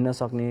हिँड्न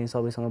सक्ने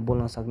सबैसँग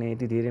बोल्न सक्ने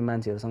यति धेरै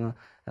मान्छेहरूसँग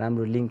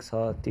राम्रो लिङ्क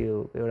छ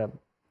त्यो एउटा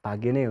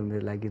भाग्य नै हो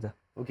मेरो लागि त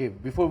Okay,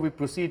 before we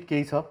proceed,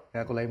 केही छ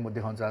यहाँको लागि म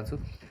देखाउन चाहन्छु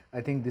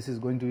I think this is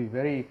going to be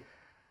very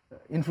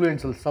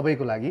influential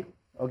सबैको लागि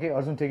Okay,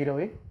 Arjun, take it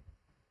away.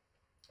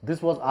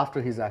 This was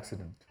after his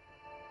accident.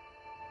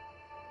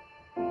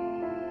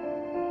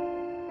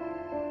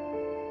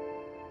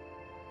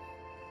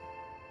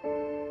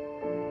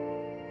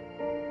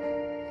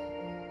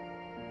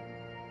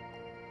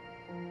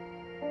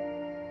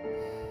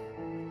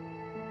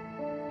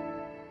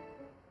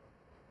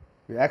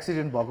 यो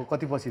एक्सिडेन्ट भएको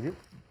कति पछि थियो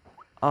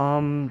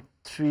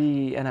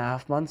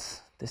 3.5 months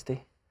त्यस्तै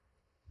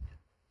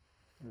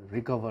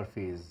रिकभर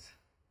फेज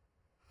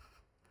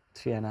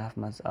 3.5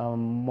 months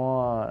म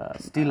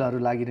स्टिलहरु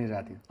लागि नै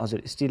राथ्यो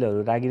हजुर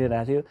स्टिलहरु लागि नै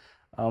राथ्यो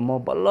म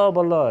बल्ल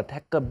बल्ल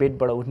ठ्याक्क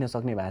बेडबाट उठ्न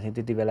सक्ने भएको थिएँ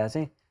त्यति बेला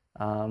चाहिँ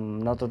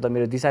नत्र त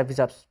मेरो दिशा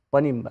पिसाब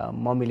पनि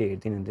मम्मीले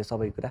हेर्दिनुहुन्थ्यो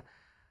सबै कुरा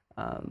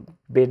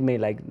बेडमै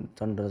लाइक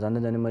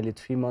झन् मैले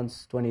 3 months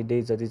 20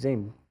 days जति चाहिँ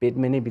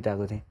बेडमै नै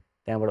बिताएको थिएँ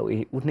त्यहाँबाट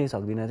उठ्नै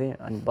सक्दिनँ थिएँ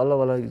अनि बल्ल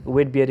बल्ल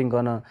वेट बियरिङ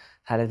गर्न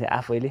थालेको थिएँ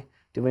आफैले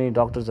त्यो पनि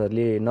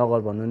डक्टर्सहरूले नगर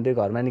भन्नुहुन्थ्यो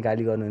घरमा नि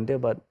गाली गर्नुहुन्थ्यो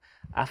बट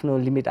आफ्नो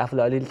लिमिट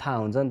आफूलाई अलिअलि थाहा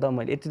हुन्छ नि त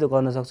मैले यति त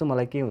गर्न सक्छु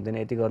मलाई केही हुँदैन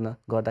यति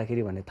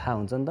गर्दाखेरि भन्ने थाहा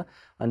हुन्छ नि त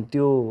अनि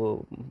त्यो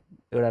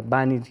एउटा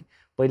बानी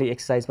पहिले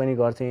एक्सर्साइज पनि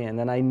गर्थेँ एन्ड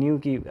देन आई न्यू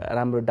कि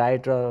राम्रो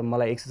डायट र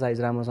मलाई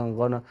एक्सर्साइज राम्रोसँग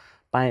गर्न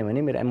पाएँ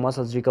भने मेरो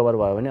मसल्स रिकभर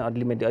भयो भने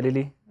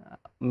अलिअलि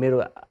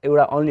मेरो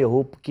एउटा अन्ली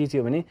होप के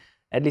थियो भने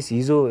एटलिस्ट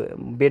हिजो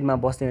बेडमा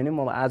बस्थेँ भने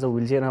म आज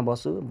व्हिलचेयरमा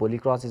बस्छु भोलि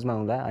क्रसेसमा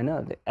हुँदा होइन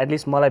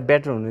एटलिस्ट मलाई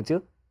बेटर हुनु थियो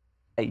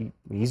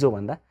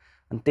हिजोभन्दा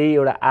अनि त्यही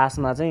एउटा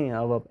आशमा चाहिँ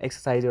अब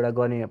एक्सर्साइज एउटा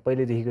गर्ने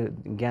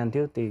पहिलेदेखिको ज्ञान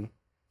थियो त्यही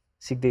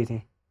सिक्दै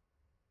थिएँ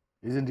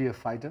Isn't he a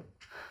fighter?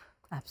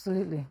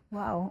 Absolutely.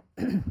 Wow.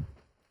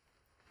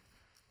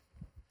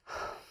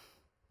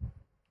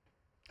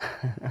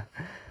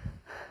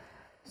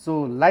 So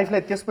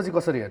लाइफलाई त्यसपछि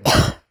कसरी हेर्नु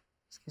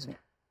Excuse me.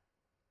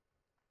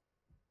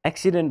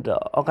 एक्सिडेन्ट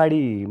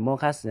अगाडि म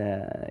खास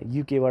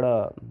युकेबाट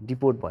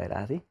डिपोर्ट भएर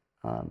आएको थिएँ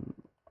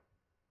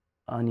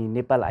अनि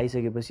नेपाल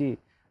आइसकेपछि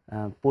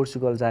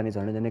पोर्चुगल जाने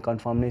झन्डै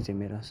कन्फर्म नै थियो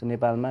मेरो सो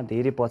नेपालमा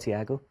धेरै पछि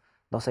आएको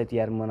दसैँ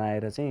तिहार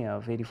मनाएर चाहिँ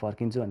फेरि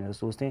फर्किन्छु भनेर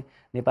सोच्थेँ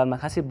नेपालमा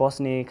खासै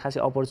बस्ने खासै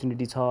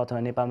अपर्च्युनिटी छ अथवा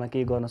नेपालमा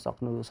केही गर्न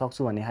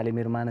सक्छु भन्ने खाले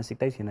मेरो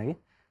मानसिकतै थिएन कि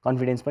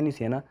कन्फिडेन्स पनि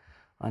थिएन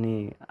अनि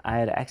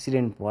आएर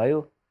एक्सिडेन्ट भयो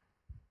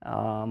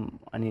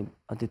अनि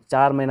त्यो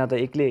 4 महिना त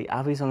एक्लै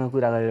आफैसँग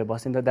कुरा गरेर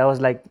बस्थेँ त द्याट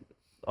वाज लाइक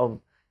अब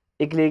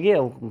एक्लै के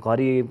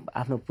घरि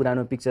आफ्नो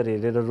पुरानो पिक्चर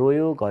हेरेर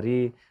रोयो घरि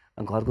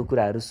घरको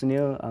कुराहरू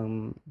सुन्यो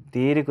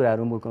धेरै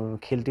कुराहरू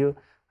खेल्थ्यो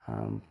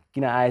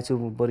किन आएछु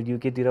बरु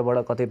युकेतिरबाट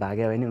कतै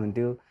भाग्यो भने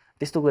हुन्थ्यो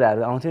त्यस्तो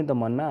कुराहरू आउँथ्यो नि त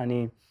मनमा अनि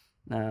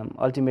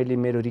अल्टिमेटली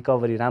मेरो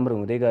रिकभरी राम्रो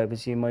हुँदै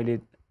गएपछि मैले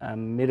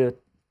मेरो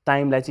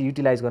टाइमलाई चाहिँ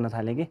युटिलाइज गर्न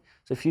थालेँ कि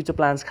सो फ्युचर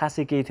प्लान्स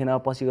खासै केही थिएन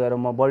पछि गएर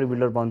म बडी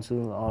बिल्डर बन्छु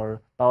अर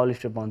पावर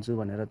लिफ्टर बन्छु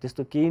भनेर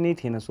त्यस्तो केही नै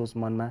थिएन सोच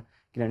मनमा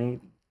किनभने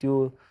त्यो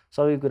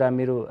सबै कुरा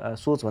मेरो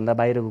सोचभन्दा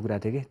बाहिरको कुरा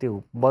थियो कि त्यो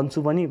बन्छु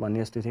पनि भन्ने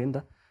जस्तो थियो नि त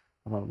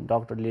अब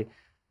डक्टरले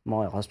म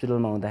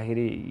हस्पिटलमा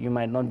हुँदाखेरि you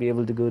might not be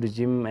able to go to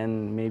gym and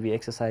maybe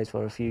exercise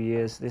for few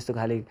years त्यस्तो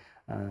खाले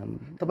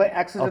तपाईँ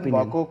एक्सिडेन्ट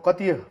भएको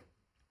कति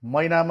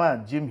महिनामा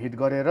जिम हिट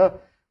गरेर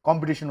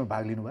कम्पिटिसनमा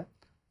भाग लिनुभयो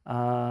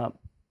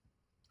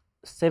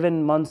 7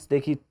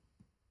 मन्थ्सदेखि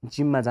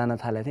जिममा जान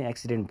थालेको थिएँ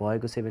एक्सिडेन्ट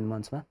भएको 7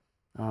 मन्थ्समा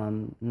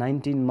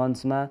 19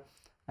 मन्थ्समा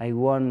I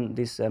one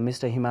this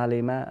mister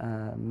हिमालयमा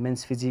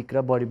men's physique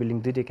र बडी बिल्डिङ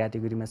दुईटै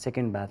क्याटेगोरीमा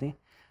सेकेन्ड भएको थिएँ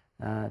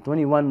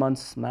 21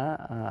 मन्थ्समा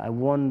I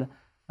one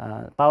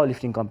power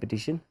lifting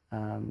competition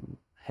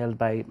held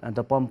by the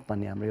pump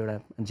भन्ने हाम्रो एउटा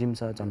जिम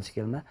छ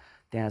जम्सिकेलमा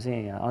त्यहाँ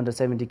चाहिँ अन्डर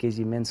 70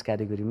 kg मेन्स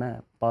क्याटेगोरीमा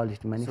पावर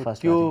लिफ्टिङमा नि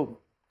फर्स्ट त्यो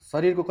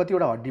शरीरको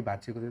कतिवटा हड्डी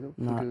भाँचिएको थियो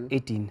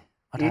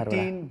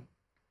 18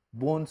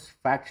 बोन्स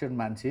फ्र्याक्चर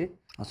मान्छे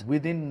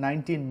विदिन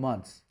 19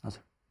 months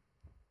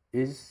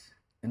हजुर is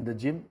in the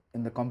gym,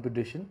 in the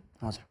competition.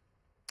 हजुर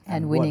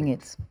And winning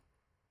it.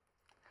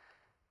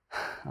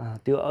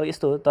 त्यो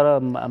यस्तो हो तर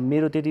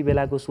मेरो त्यति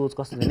बेलाको सोच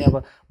कस्तो थियो भने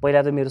अब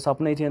पहिला त मेरो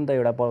सपनै थियो नि त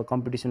एउटा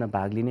कम्पिटिसनमा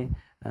भाग लिने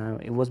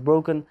इट वाज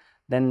ब्रोकन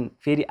देन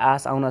फेरि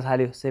आश आउन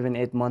थाल्यो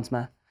 7-8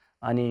 मन्थ्समा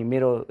अनि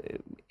मेरो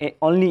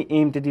ओन्ली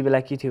एम त्यति बेला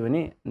के थियो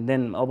भने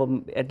देन अब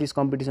एटलिस्ट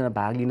कम्पिटिसनमा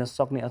भाग लिन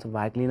सक्ने अथवा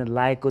भाग लिन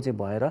लायकको चाहिँ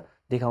भएर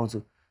देखाउँछु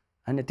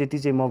हैन त्यति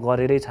चाहिँ म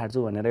गरेरै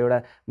छाड्छु भनेर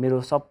एउटा मेरो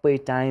सबै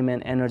टाइम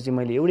एन्ड एनर्जी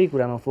मैले एउटै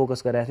कुरामा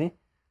फोकस गरेको थिएँ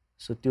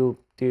सो त्यो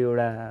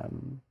एउटा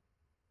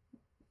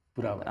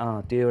पुरा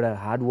त्यो एउटा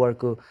हार्ड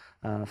वर्कको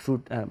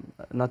फ्रुट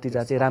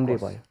नतिजा चाहिँ राम्रै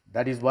भयो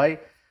द्याट इज वाइ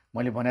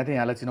मैले भनेको थिएँ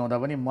यहाँलाई चिनाउँदा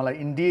पनि मलाई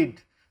इन्डिड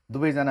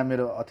दुवैजना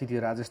मेरो अतिथि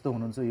राजेश त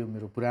हुनुहुन्छ यो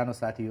मेरो पुरानो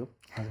साथी हो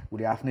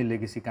उसले आफ्नै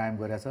लेगेसी कायम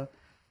गरेछ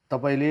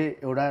तपाईँले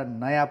एउटा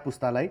नयाँ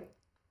पुस्तालाई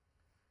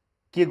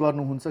के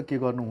गर्नुहुन्छ के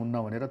गर्नुहुन्न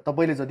भनेर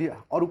तपाईँले जति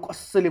अरू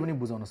कसैले पनि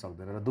बुझाउन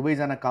सक्दैन र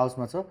दुवैजना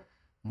काउचमा छ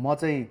म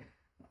चाहिँ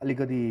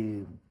अलिकति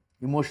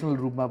इमोसनल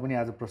रूपमा पनि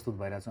आज प्रस्तुत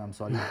भइरहेको छु आम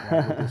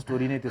सरी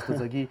स्टोरी नै त्यस्तो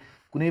छ कि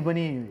कुनै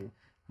पनि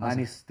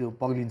मानिस त्यो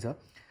पग्लिन्छ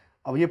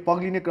अब यो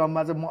पग्लिने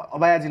क्रममा चाहिँ म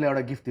अभयाजीलाई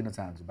एउटा गिफ्ट दिन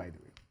चाहन्छु by the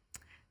way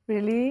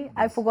Really?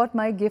 I forgot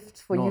my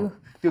gift for you.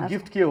 त्यो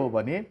गिफ्ट के हो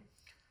भने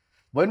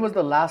when was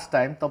the last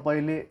time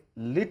तपाईले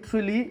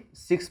लिटरली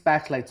 6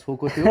 प्याक्सलाई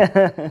छोको थियो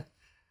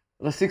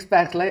र 6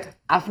 प्याक्सलाई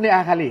आफ्नै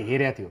आँखाले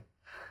हेरेको थियो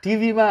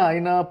टिभीमा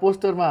हैन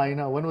पोस्टरमा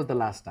हैन when was the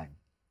last time?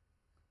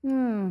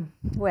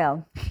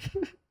 Well,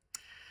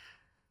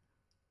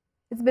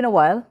 it's been a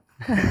while.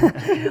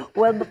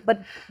 Well,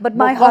 but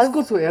my husband.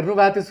 कसको छु हेर्नु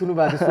भएको थियो सुन्नु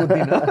भएको थियो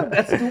सोध्दिन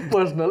that's too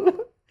personal.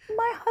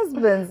 My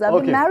husband's. I've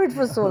been married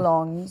for so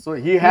long. So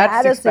he had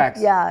 6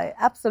 packs. Yeah,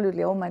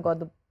 absolutely. Oh my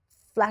God, the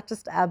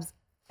flattest abs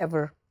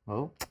ever.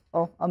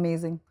 Oh,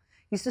 amazing.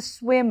 He used to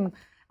swim.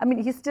 I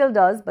mean, he still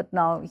does, but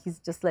now he's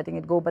just letting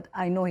it go. But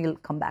I know he'll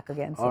come back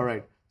again. So. All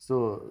right.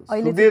 So,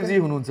 Sukadevji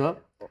hununcha.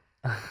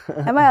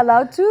 Am I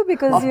allowed to?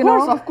 Because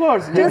of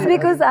course. Just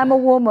because I'm a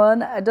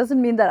woman, it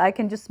doesn't mean that I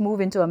can just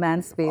move into a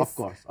man's space. Of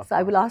course. So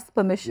I will ask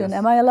permission. Yes.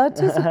 Am I allowed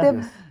to?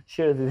 Sukadev?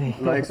 Sure, Didi.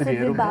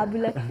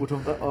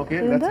 Okay,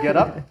 let's get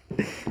up.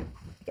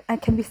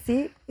 And can we see?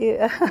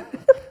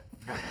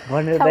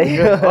 All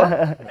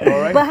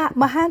right. But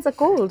my hands are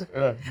cold.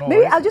 No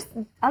Maybe worries.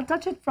 I'll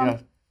touch it from.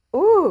 Yeah.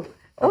 Ooh,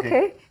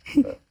 okay.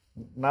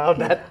 Now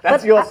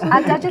that's yours.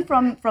 I'll touch it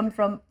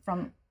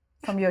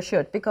from your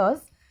shirt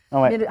because.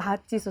 All right.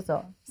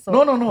 So.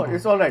 No,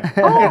 it's all right.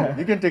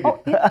 You can take it.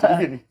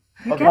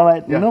 Okay. All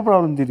right, no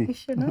problem, Didi. You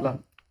should know.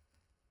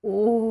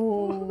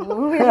 Oh,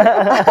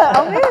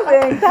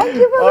 amazing. Thank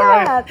you for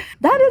that.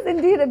 That is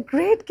indeed a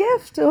great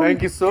gift.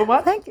 Thank you so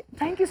much.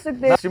 Thank you,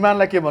 Sukadev.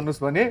 श्रीमानलाई के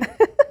भन्नुस् भने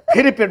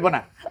फेरि पेट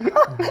बना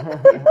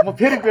म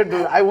फेरि पेट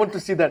I want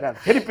to see that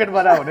फेरि पेट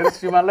बना भनेर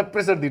श्रीमानलाई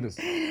प्रेसर दिनुस्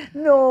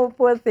No,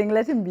 poor thing,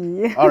 let him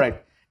be. All right.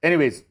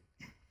 Anyways,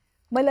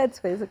 my lad's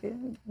face, okay.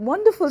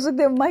 Wonderful,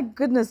 Sukadev. My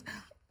goodness.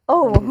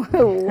 Oh,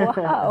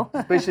 wow.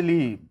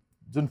 Especially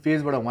जुन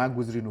फेजबाट उहाँ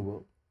गुज्रिनु भयो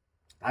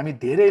हामी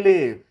धेरैले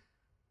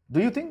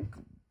do you think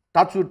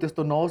टचवुड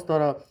त्यस्तो नहोस्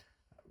तर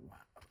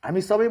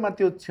हामी सबैमा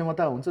त्यो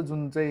क्षमता हुन्छ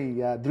जुन चाहिँ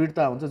या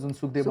दृढता हुन्छ जुन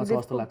सुखदेवमा छ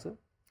जस्तो लाग्छ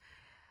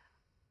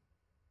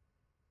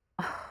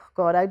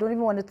God, I don't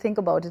even want to think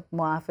about it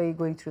more after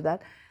going through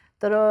that.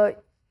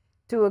 But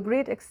to a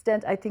great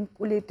extent, I think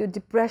the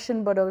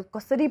depression, but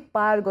kasari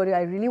par garyo,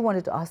 I really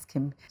wanted to ask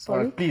him.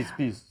 Sorry.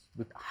 Please.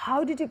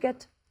 How did you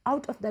get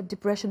out of that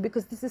depression?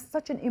 Because this is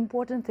such an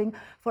important thing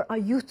for our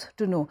youth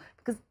to know.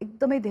 Because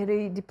ekdamai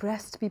धेरै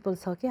depressed people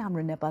छ के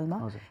हाम्रो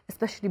नेपालमा,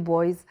 especially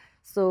boys.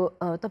 So,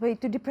 तपाईं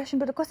त्यो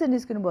depressionबाट कसरी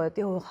निस्किनु भयो?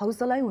 त्यो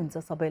हौसलै हुन्छ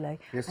सबैलाई.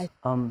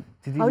 How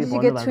did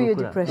you get through your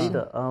depression?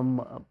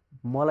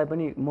 मलाई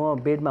पनि म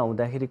बेडमा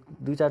हुँदाखेरि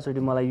दुई चार चोटी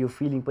मलाई यो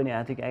फिलिङ पनि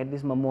आथ्यो कि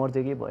एटलिस्ट म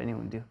मर्दै के भयो नि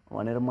हुन्थ्यो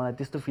भनेर मलाई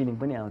त्यस्तो फिलिङ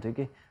पनि आउँथ्यो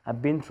कि आई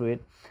बीन थ्रु इट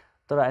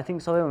तर आई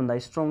थिंक सबैभन्दा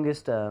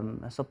strongest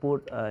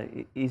support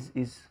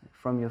is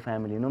from your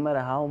family no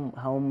matter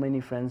how many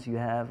friends you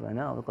have हैन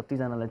अब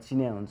कतिजनालाई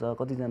चिन्या हुन्छ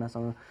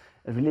कतिजनासँग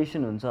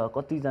रिलेसन हुन्छ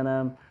कतिजना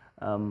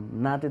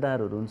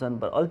नातेदारहरू हुन्छन्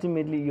but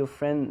ultimately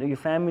your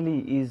family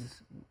is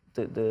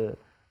the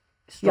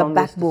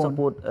strongest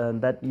support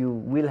that you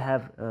will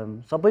have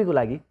सबैको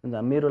लागि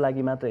मेरो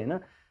लागि मात्र हैन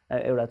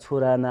एउटा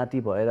छोरा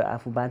नाति भएर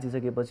आफू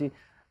बाँचिसकेपछि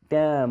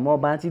त्यहाँ म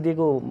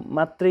बाँचिदिएको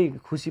मात्रै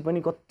खुसी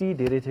पनि कति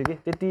धेरै थियो के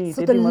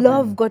त्यति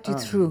love got you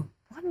through.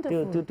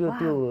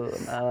 त्यो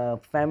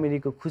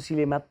फ्यामिलीको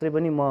खुसीले मात्रै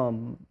पनि म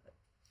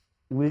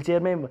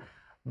व्हीलचेयरमै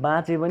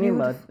बाँचे पनि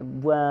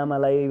बुवा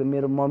आमालाई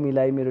मेरो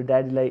मम्मीलाई मेरो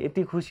ड्याडीलाई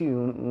यति खुसी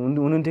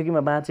हुनुहुन्थ्यो कि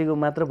म बाँचेको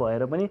मात्र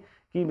भएर पनि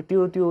कि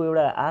त्यो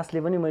एउटा आशले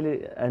पनि मैले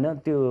हैन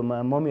त्यो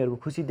मम्मीहरुको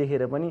खुसी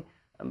देखेर पनि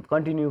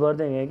कन्टिन्यू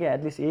गर्दै गएँ कि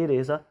एटलिस्ट यही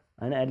रहेछ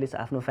हैन एटलिस्ट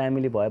आफ्नो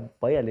फ्यामिली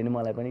भइहाल्यो नि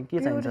मलाई पनि के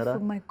चाहिन्छ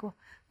र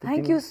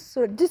Thank you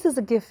sir, this is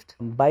a gift.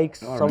 Bike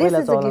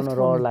सबैलाई चलाउन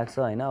रहर लाग्छ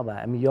हैन अब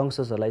हामी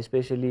यंगस्टर्सहरुलाई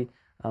स्पेशली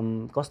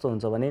कस्तो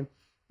हुन्छ भने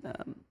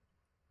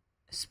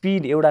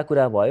स्पिड एउटा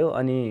कुरा भयो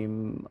अनि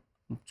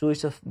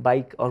चोइस अफ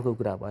बाइक अर्को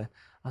कुरा भयो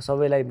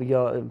सबैलाई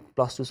यो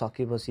 +2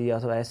 सकेपछि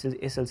अथवा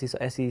एसएलसी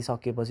एसई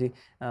सकेपछि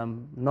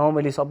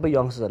नर्मली सबै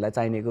यङ्स्टर्सहरूलाई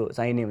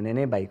चाहिने हुने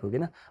नै बाइक हो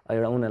किन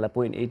एउटा उनीहरूलाई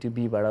पोइन्ट A to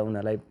B बाट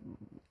उनीहरूलाई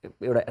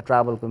एउटा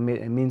ट्राभलको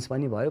मिन्स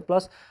पनि भयो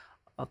प्लस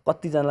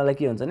कतिजनालाई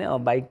के हुन्छ भने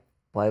अब बाइक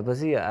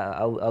भएपछि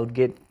out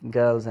get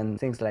girls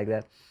and things like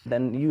that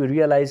then you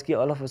realise कि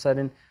all of a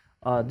sudden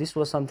this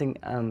was something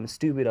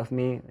stupid of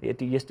me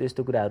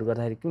यस्तो कुराहरू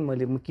गर्दाखेरि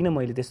किन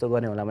मैले त्यस्तो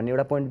गरेँ होला भन्ने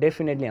एउटा पोइन्ट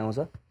डेफिनेटली आउँछ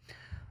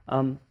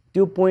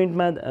त्यो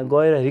पोइन्टमा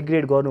गएर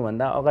रिग्रेट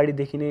गर्नुभन्दा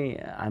अगाडिदेखि नै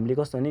हामीले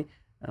कस्तो भने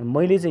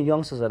मैले चाहिँ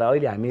यङ्स्टर्सहरूलाई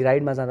अहिले हामी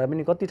राइडमा जाँदा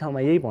पनि कति ठाउँमा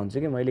यही भन्छु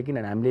कि मैले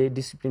किनभने हामीले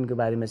डिसिप्लिनको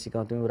बारेमा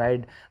सिकाउँथ्यौँ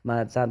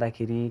राइडमा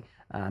जाँदाखेरि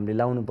हामीले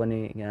लाउनुपर्ने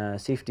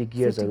सेफ्टी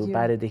गियर्सहरू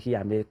पारेदेखि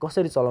हामीले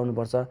कसरी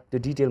चलाउनुपर्छ त्यो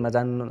डिटेलमा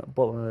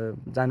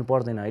जानु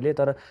पर्दैन अहिले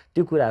तर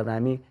त्यो कुराहरू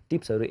हामी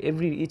टिप्सहरू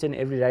इच एन्ड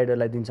एभ्री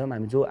राइडरलाई दिन्छौँ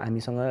हामी जो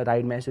हामीसँग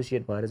राइडमा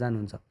एसोसिएट भएर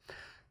जानुहुन्छ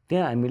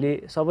त्यहाँ हामीले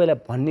सबैलाई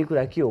भन्ने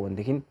कुरा के हो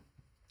भनेदेखि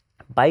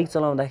बाइक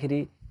चलाउँदाखेरि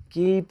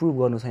केही प्रुभ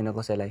गर्नु छैन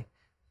कसैलाई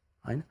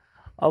हैन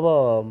अब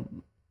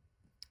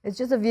It's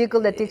just a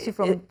vehicle that takes you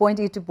from point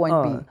A to point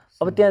B.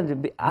 अब त्यहाँ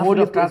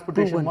आफूले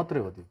ट्रान्सपोर्टेसन मात्रै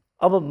हो त्यो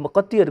अब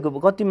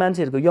कति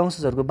मान्छेहरूको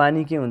यङ्स्टर्सहरूको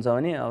बानी के हुन्छ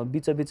भने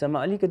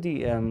बिचमा अलिकति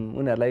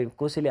उनीहरूलाई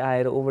कसैले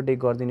आएर ओभरटेक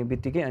गरिदिने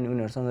बित्तिकै अनि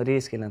उनीहरूसँग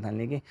रेस खेल्न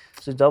थाल्ने कि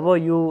सो जब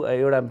यो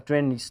एउटा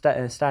ट्रेन्ड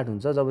स्टार्ट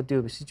हुन्छ जब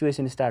त्यो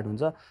सिचुएसन स्टार्ट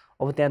हुन्छ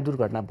अब त्यहाँ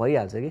दुर्घटना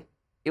भइहाल्छ कि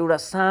एउटा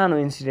सानो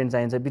इन्सिडेन्ट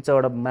चाहिन्छ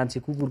बिचबाट मान्छे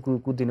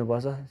कुकुर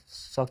कुदिनुपर्छ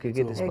सक्यो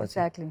कि त्यसपछि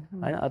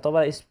हैन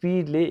तपाईँ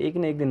स्पिडले एक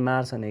न एक दिन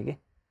मार्छ नि कि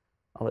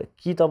अब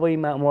कि तपाईँ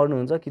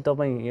मर्नुहुन्छ कि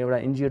तपाईँ एउटा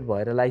इन्जुर्ड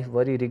भएर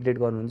लाइफभरि रिग्रेट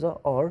गर्नुहुन्छ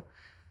अर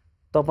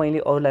तपाईले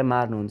अरूलाई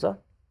मार्नुहुन्छ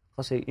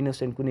कसै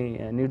इनोसेन्ट कुनै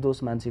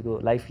निर्दोष मान्छेको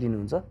लाइफ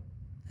लिनुहुन्छ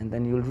and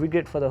then you will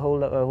regret for the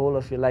whole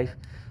of your life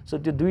so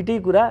त्यो दुईटै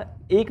कुरा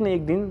एक न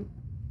एक दिन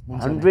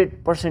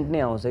 100% नै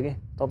आउँछ कि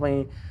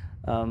तपाईँ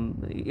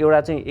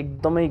एउटा चाहिँ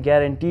एकदमै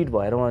ग्यारेन्टिड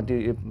भएर म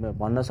त्यो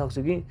भन्न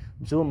सक्छु कि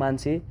जो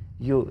मान्छे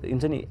यो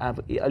हुन्छ नि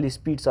अलि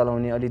स्पिड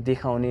चलाउने अलि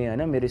देखाउने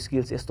हैन मेरो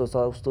स्किल्स यस्तो छ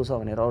उस्तो छ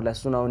भनेर अरूलाई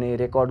सुनाउने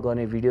रेकर्ड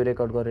गर्ने भिडियो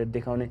रेकर्ड गरेर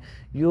देखाउने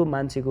यो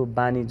मान्छेको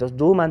बानी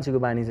जो मान्छेको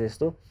बानी छ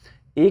यस्तो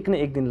एक न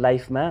एक दिन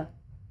लाइफमा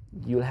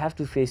you will have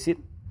to face it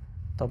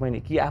तपाईले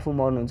कि आफू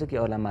मर्नुहुन्छ कि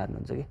अरूलाई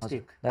मार्नुहुन्छ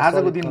कि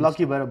आजको दिन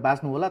लकी भएर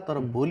बाँच्नु होला तर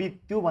भोलि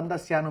त्यो भन्दा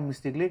सानो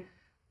मिस्टेकले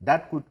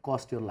that could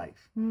cost your life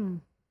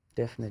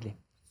definitely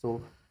so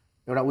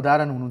एउटा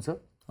उदाहरण हुनुहुन्छ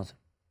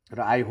हजुर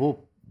र आई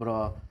होप र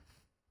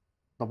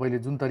तपाईले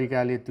जुन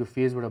तरिकाले त्यो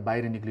फेजबाट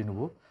बाहिर निक्लिनु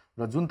भयो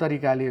र जुन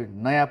तरिकाले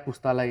नयाँ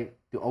पुस्तालाई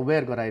त्यो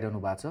अवेयर गराइरहनु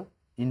भएको छ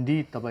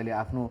इन्डिड तपाईले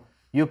आफ्नो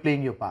यो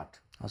प्लेइङ यो पार्ट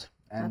हजुर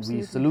and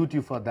we salute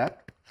you for that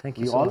Thank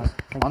you you so all.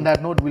 much. On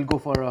that note, we'll go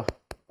for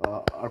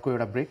अर्को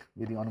एउटा break.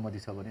 यदि अनुमति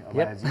छ भने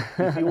अभयाजी,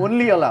 if you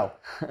only allow,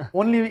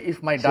 only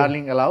if my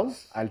darling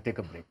allows, I'll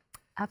take a break.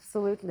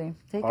 Absolutely,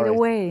 take it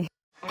away.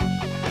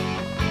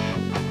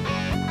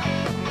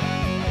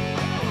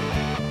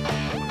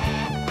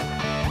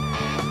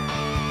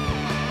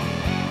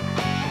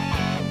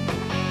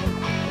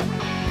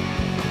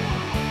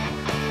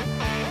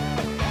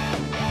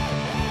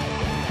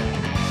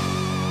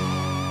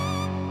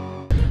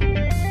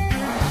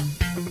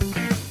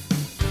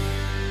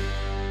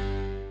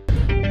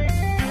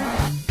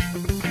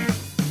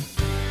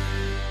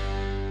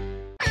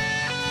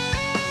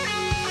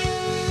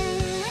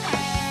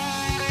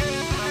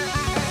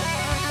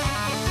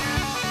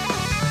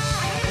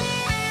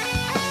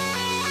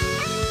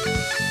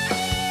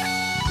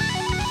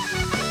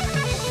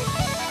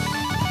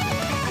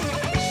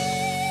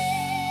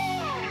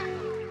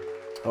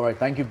 Alright,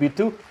 thank you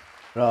Bitu.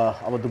 र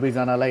अब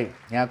दुवैजनालाई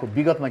यहाँको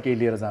विगतमा केही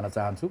लिएर जान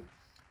चाहन्छु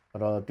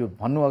र त्यो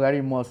भन्नु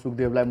अगाडि म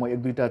सुखदेवलाई म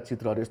एक दुईटा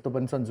चित्रहरू यस्तो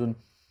पनि छन् जुन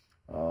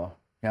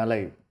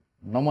यहाँलाई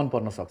नमन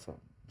पर्न सक्छ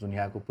जुन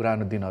यहाँको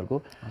पुरानो दिनहरूको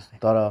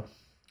तर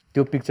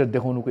त्यो पिक्चर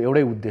देखाउनुको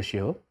एउटै उद्देश्य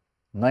हो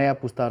नयाँ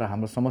पुस्ता र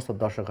हाम्रो समस्त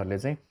दर्शकहरूले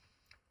चाहिँ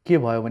के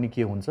भयो भने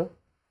के हुन्छ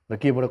र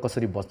केबाट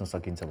कसरी बच्न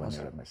सकिन्छ भन्ने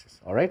एउटा message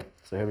all right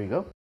so here we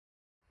go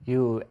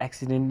यो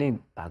एक्सिडेन्ट नै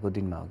भएको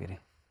दिनमा हो के रे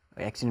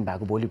एक्सिडेन्ट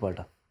भएको भोलिपल्ट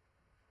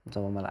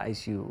जब मलाई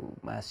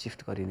आइसियुमा शिफ्ट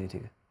गरिने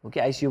थियो हो कि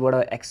आइसियुबाट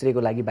एक्सरेको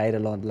लागि बाहिर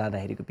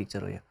लाँदाखेरिको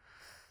पिक्चर हो यो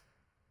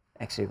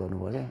एक्सरे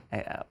गर्नुभयो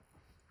क्या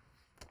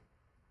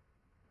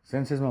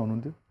सेन्सेसमा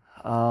हुनुहुन्थ्यो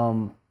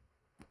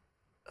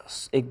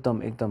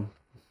एकदम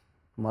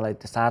मलाई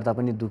त्यो सार्दा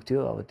पनि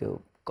दुख्थ्यो अब त्यो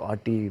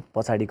हड्डी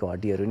पछाडिको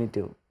हड्डीहरू नि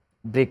त्यो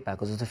ब्रेक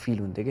भएको जस्तो फिल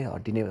हुन्थ्यो कि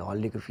हड्डी नै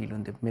हल्लिएको फिल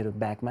हुन्थ्यो मेरो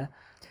ब्याकमा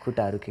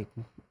खुट्टाहरू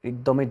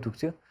एकदमै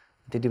दुख्थ्यो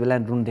त्यति बेला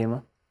रुन्थेँ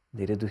म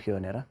धेरै दुख्यो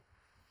भनेर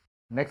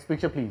next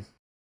picture please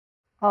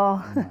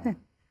Oh,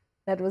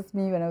 that was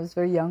me when I was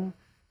very young.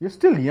 You're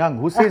still young.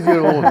 Who says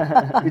you're old?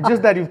 It's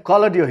just that you've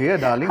colored your hair,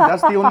 darling.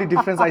 That's the only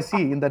difference I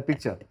see in that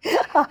picture.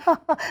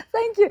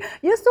 Thank you.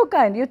 You're so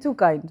kind. You're too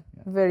kind.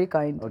 Yeah. Very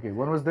kind. Okay,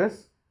 when was this?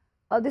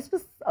 This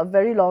was a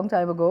very long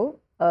time ago.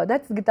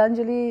 That's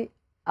Gitanjali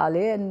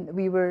Ale, and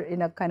we were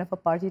in a kind of a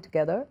party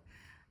together.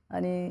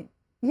 And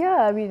yeah,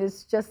 I mean,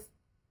 it's just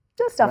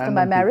after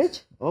my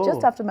marriage. Oh.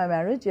 Just after my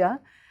marriage, yeah.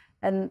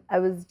 and I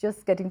was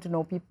just getting to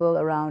know people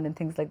around and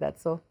things like that.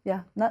 So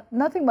yeah,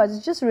 nothing much.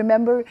 Just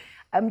remember,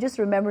 I'm just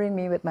remembering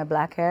me with my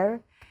black hair,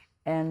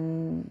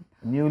 and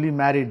newly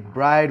married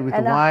bride with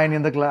wine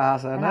in the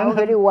glass, and how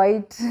very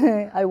white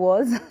I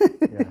was.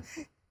 Yes.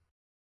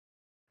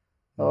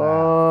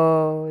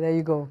 Oh, there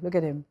you go. Look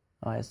at him.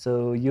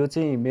 So यो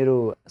चाहिँ मेरो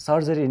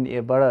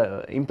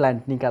सर्जरीबाट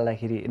implant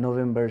निकाल्दाखेरि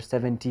November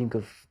 17 को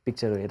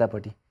picture हो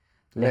यतापट्टि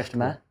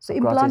लेफ्टमा So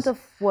implant of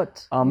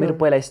what? मेरो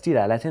पहिला still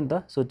हालेको थियो नि त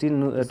सो टिल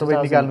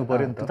निकाल्नु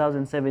पर्यो नि त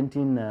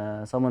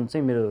 2017 सम्म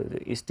चाहिँ मेरो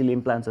स्टिल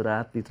इम्प्लान्ट्सहरु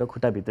हातभित्र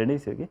खुट्टाभित्र नै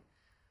थियो कि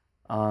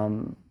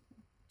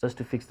just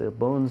to fix the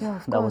bones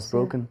that was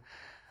broken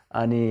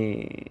अनि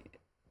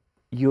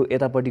यो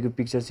यतापट्टिको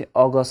पिक्चर चाहिँ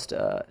अगस्त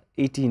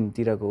 18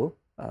 तिरको हो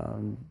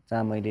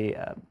जहाँ मैले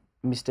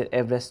मिस्टर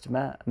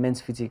एभरेस्टमा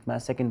मेन्स फिजिकमा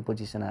सेकेन्ड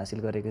पोजिसन हासिल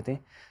गरेको थिएँ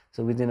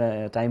so within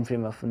a time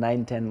frame of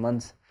 9-10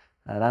 months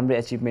राम्रो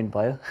अचिभमेन्ट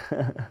भयो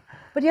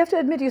But you have to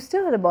admit you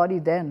still had a body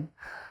then.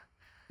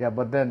 Yeah,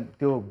 but then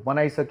त्यो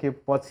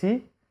बनाइसकेपछि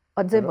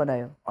अझै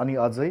बनायो अनि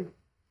अझै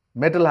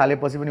मेटल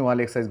हालेपछि पनि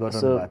उहाँले एक्सरसाइज गर्नु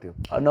भएको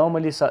थियो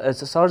नर्मली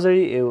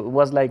सर्जरी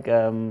वाज लाइक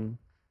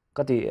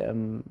कति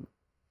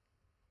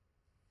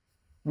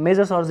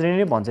मेजर सर्जरी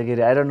नै भन्छ के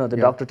I don't know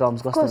the doctor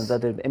terms कस्तो हुन्छ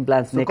त्यो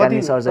इम्प्लान्ट्स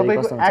निकाल्ने सर्जरी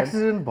कस्तो हुन्छ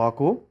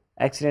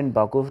एक्सिडेन्ट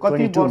भएको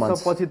 22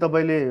 मन्थ्स पछि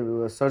तपाईले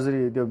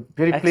सर्जरी त्यो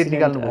फेरि प्लेट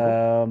निकाल्नु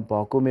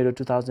भएको मेरो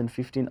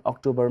 2015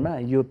 अक्टोबरमा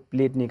यो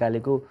प्लेट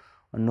निकालेको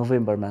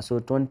नोभेम्बरमा सो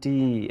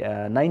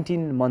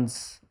 19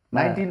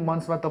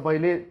 मन्थ्समा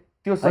तपाईले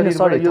त्यो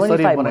शरीरबाट यो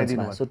शरीर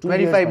बनाइदिनु भयो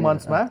 25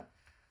 मन्थ्समा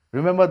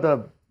remember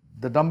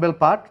the dumbbell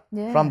part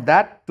from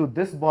that to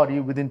this body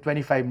within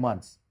 25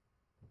 months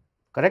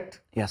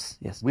Correct? Yes.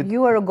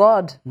 You are a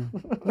god.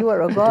 You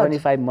are a god.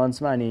 25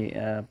 months मा अनि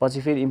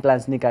पछि फेरि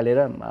इम्प्लान्ट्स निकालेर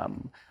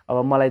अब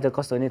मलाई त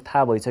कस्तो भने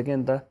थाहा भइसक्यो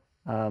नि त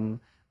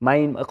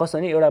माइन्ड कस्तो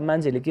भने एउटा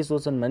मान्छेले के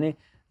सोच्छन् भने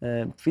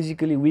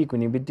फिजिकली विक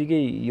हुने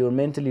बित्तिकै यो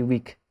मेन्टली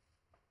विक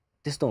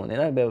त्यस्तो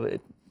हुँदैन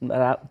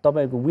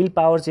तपाईको विल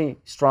पावर चाहिँ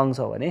स्ट्रङ छ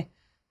भने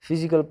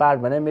फिजिकल पार्ट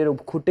भने मेरो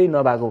खुट्टै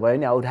नभएको भयो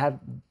नि I would have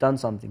done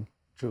something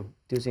true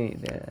त्यो चाहिँ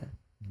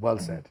well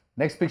shed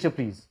next picture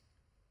please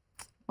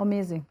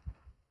Amazing.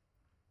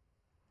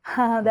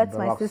 That's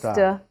my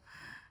sister.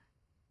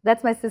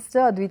 That's my sister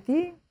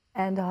Adwiti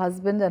and her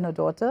husband and her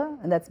daughter,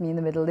 and that's me in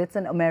the middle. It's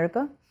in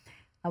America.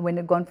 I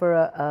went and gone for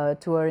a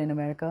tour in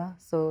America.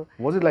 So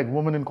was it like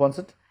Women in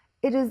Concert?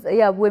 It is,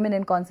 yeah, Women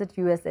in Concert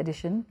US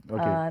edition.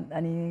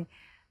 Okay.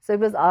 So it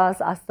was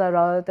us, Asta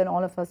Raut, and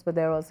all of us were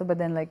there also.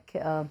 But then like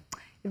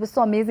it was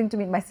so amazing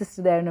to meet my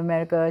sister there in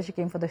America. She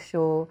came for the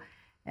show,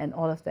 and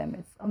all of them.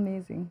 It's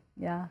amazing.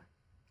 Yeah.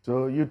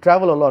 So you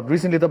travel a lot.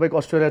 Recently, the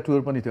Australia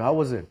tour pani थियो. How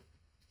was it?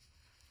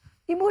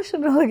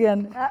 Emotional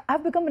again.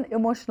 I've become an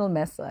emotional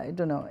mess. I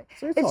don't know.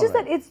 So it's just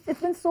that it's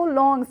been so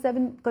long,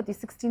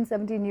 16,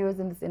 17 years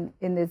in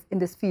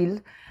this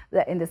field,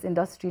 in this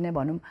industry,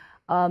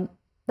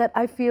 that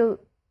I feel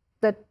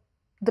that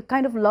the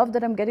kind of love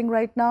that I'm getting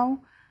right now,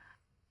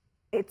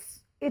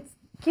 it's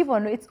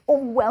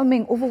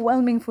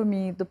overwhelming for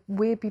me. The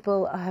way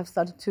people have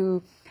started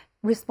to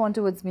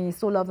respond towards me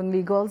so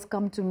lovingly. Girls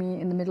come to me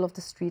in the middle of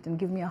the street and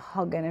give me a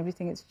hug and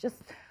everything. It's just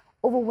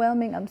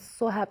overwhelming. I'm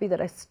so happy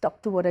that I stuck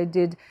to what I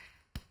did,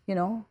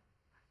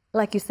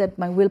 like you said,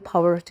 my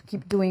willpower to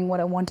keep doing what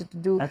I wanted to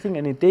do. I think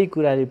अनि त्यही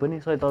कुराले पनि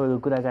सबै तपाईको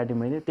कुरा काटे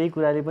मैले त्यही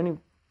कुराले पनि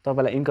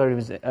तपाईलाई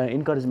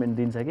इन्करेजमेन्ट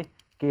दिन्छ कि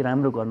के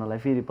राम्रो गर्नलाई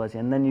फेरि पछि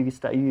and then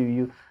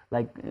you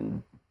like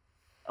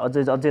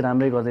अझै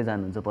राम्रै गर्दै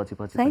जानुहुन्छ पछि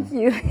Thank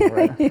you.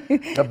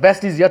 The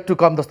best is yet to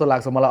come जस्तो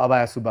लाग्छ मलाई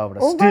अभया सुब्बाबाट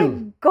still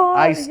God,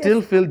 I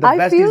still feel the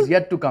best is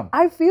yet to come.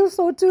 I feel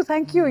so too.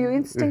 Thank you. Your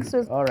instincts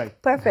are all right.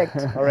 Perfect.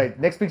 All right,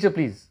 next picture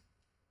please.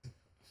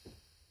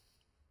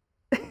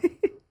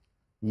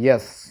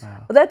 Yes.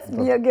 Well, that's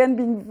me again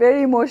being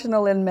very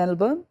emotional in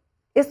Melbourne.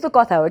 यस्तो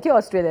कथा हो कि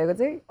अस्ट्रेलियाको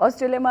चाहिँ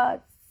अस्ट्रेलियामा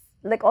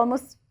like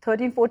almost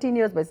 13-14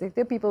 years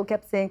भइसक्यो people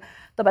kept saying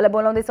तपाईलाई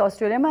बोलाउँदैछ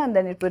अस्ट्रेलियामा and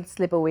then it would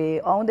slip away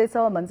आउँदैछ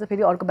भन्छ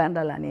फेरि अर्को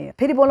ब्यान्डलाई लाने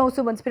फेरि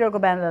बोलाउँछु भन्छ फेरि अर्को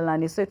ब्यान्डलाई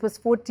लाने so it was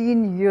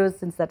 14 years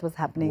since that was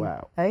happening.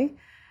 Wow. Right?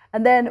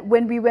 And then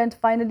when we went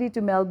finally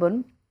to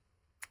Melbourne,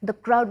 the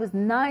crowd was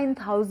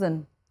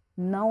 9,000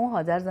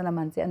 जना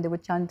मान्छे and they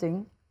were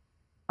chanting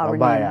our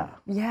Abhaya.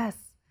 name. Yes.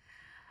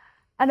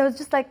 And I was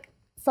just like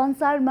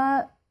संसारमा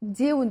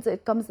जे हुन्छ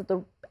it comes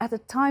at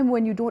a time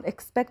when you don't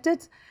expect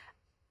it,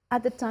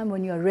 at the time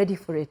when you are ready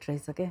for it,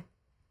 right? Okay,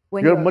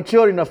 when you're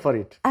mature enough for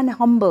it and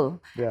humble.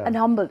 Yeah.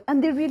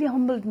 And they really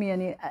humbled me,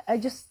 and I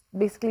just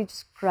basically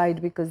just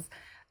cried because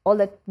all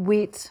that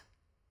weight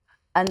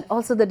and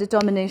also the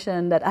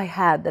determination that I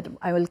had that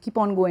I will keep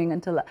on going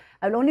until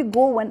I will only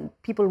go when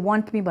people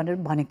want me.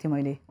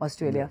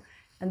 Australia,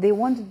 and they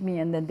wanted me,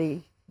 and then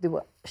they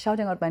were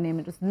shouting out my name.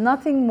 It was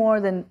nothing more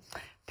than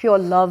pure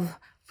love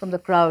from the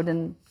crowd,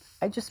 and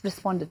I just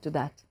responded to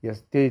that.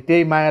 Yes,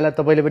 त्यही मायालाई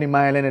तपाईले पनि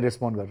मायाले नै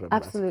respond गरेर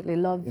Absolutely,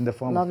 love. In the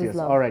form love of is tears.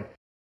 love. All right.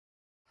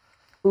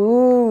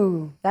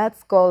 Ooh,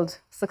 that's called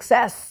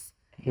success.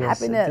 Yes,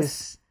 Happiness. This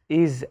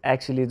is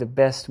actually the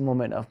best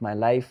moment of my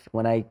life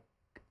when I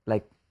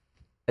like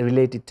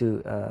related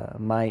to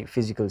my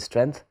physical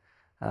strength.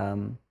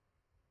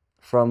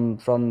 From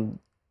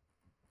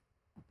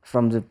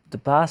the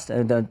past,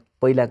 the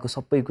पहिलाको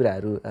सबै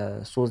कुराहरू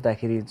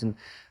सोच्दाखेरि जुन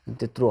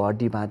त्यत्रो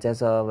हड्डी भाँच्या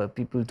छ, अब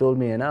people told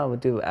me हैन, अब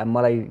त्यो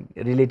मलाई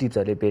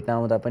रिलेटिभ्सहरूले भेट्न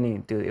आउँदा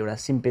पनि त्यो एउटा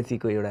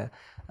सिम्पेथीको एउटा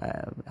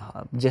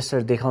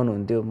जेस्चर देखाउनु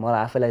हुन्थ्यो, मलाई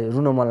आफैलाई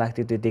रुन मन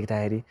लाग्थ्यो त्यो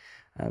देख्दाखेरि।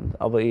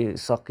 अब यो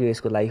सक्यो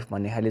यसको लाइफ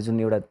भन्ने खाले जुन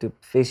एउटा त्यो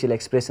फेसियल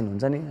एक्सप्रेसन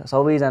हुन्छ नि,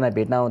 सबैजना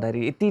भेट्न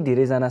आउँदाखेरि यति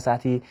धेरैजना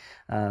साथी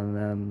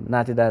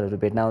नातेदारहरू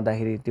भेट्न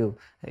आउँदाखेरि त्यो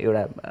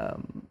एउटा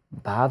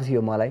भाव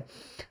थियो मलाई।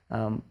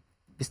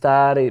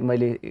 बिस्तारै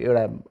मैले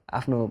एउटा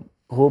आफ्नो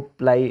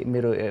होपलाई,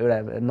 मेरो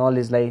एउटा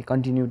नलेजलाई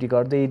कन्टिन्युटी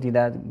गर्दै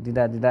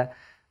दिँदा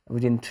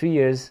विदिन 3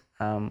 years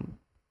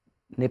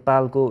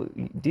नेपालको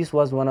this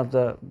was one of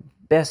the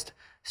best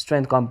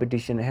strength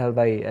competition held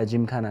by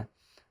Gymkhana.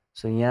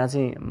 So यहाँ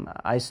चाहिँ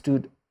I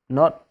stood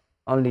not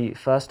only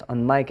first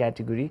on my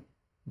category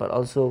but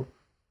also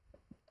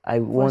I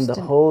won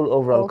the whole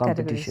overall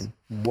competition.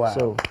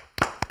 Wow.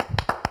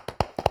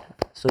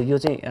 So यो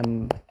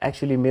चाहिँ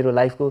actually मेरो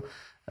लाइफको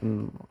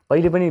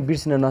कहिले पनि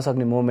बिर्सिन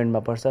नसक्ने मोमेन्टमा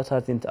पर्छ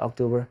 13th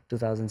October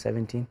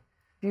 2017.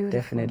 Beautiful.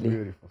 Definitely.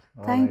 Beautiful.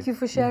 Thank you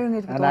for sharing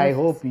it with And all I of us.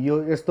 hope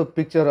यो यस्तो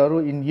पिक्चरहरू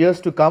in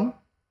years to come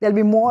There'll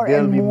be more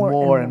there'll and be more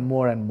more and and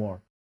more and more.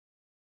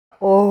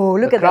 Oh,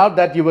 look The at crowd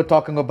that you were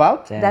talking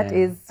about, that. That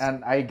is,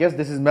 and I guess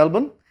this is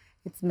Melbourne.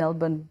 it's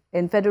Melbourne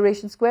in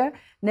Federation Square.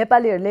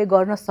 नेपालीहरूले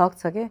गर्न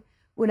सक्छ के,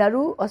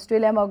 उनीहरू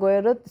अस्ट्रेलियामा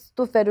गएर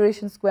त्यस्तो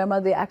Federation Square मा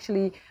they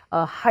actually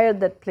hired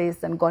that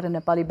place and got a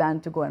Nepali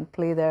band to go and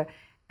play there,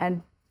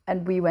 and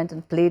we went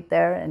and played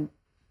there, and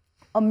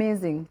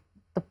amazing,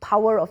 the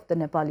power of the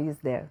Nepalis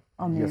there,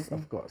 amazing. Yes,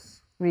 of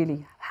course.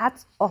 Really,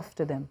 hats off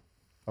to them.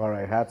 All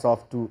right, hats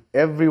off to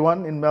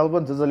everyone in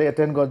Melbourne जसले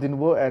attend गरिदिनु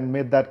भयो and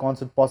made that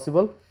concert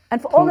possible.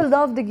 And for all the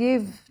love they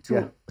gave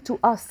to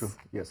us. True.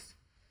 Yes.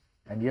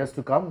 And years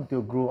to come,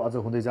 त्यो grow अझ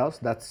हुँदै जाओस्.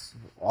 That's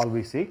all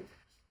we say.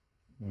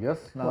 Yes.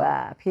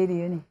 Wow,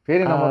 फेरि हो नि.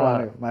 फेरि नम्बर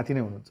 1 माथि नै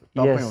हुनुहुन्छ.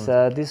 Top मै Yes,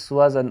 हुनुहुन्छ. this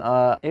was on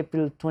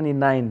April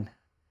 29,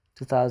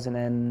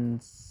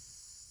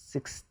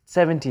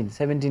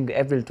 2017,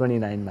 April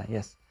 29 मा,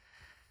 yes.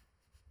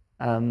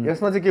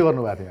 यसमा चाहिँ के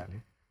गर्नु भएको थियो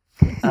यहाँले?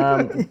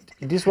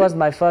 This was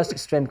my first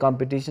strength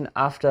competition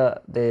after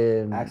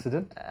the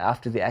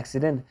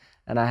accident,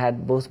 and I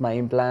had both my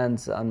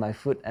implants on my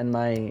foot and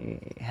my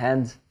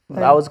hands.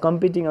 I was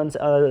competing on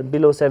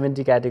below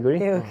 70 category,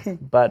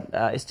 but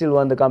still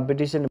won the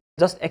competition.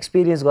 Just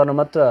experience गर्न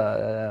मात्र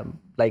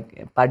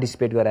like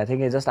participate गरेको थिएँ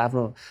कि, just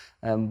आफ्नो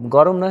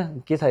गरौँ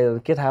न के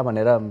थाहा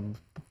भनेर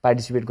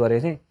participate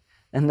गरेको थिएँ.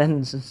 And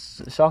then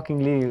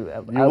shockingly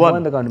I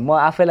won the contest. म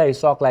आफैलाई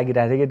shock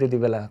लागिरहेको थियो कि त्यति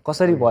बेला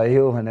कसरी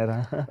भयो भनेर.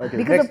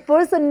 Because a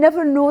person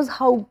never knows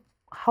how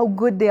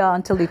good they are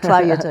until they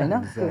try it, हैन?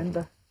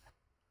 Exactly.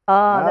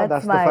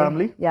 That's the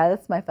family? Yeah,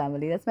 that's my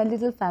family. That's my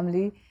little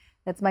family.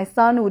 That's my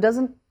son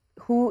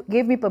who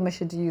gave me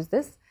permission to use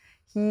this.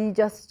 He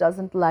just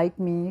doesn't like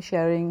me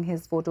sharing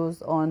his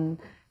photos on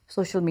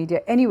social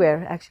media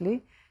anywhere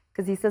actually,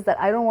 because he says that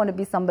I don't want to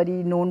be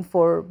somebody known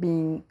for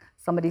being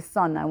somebody's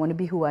son. I want to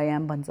be who I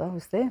am, Banza,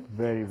 Very,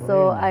 very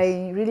So nice.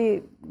 I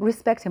really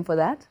respect him for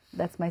that.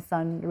 That's my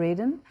son,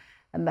 Raiden,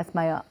 and that's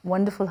my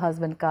wonderful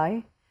husband,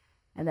 Kai,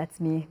 and that's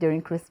me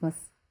during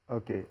Christmas.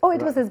 Okay. Oh,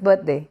 it was his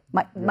birthday.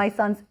 My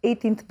son's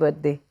 18th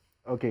birthday.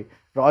 Okay.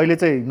 र अहिले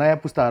चाहिँ नयाँ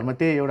पुस्ताहरुमा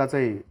त्यही एउटा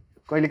चाहिँ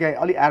कहिलेकाहीँ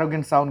अलि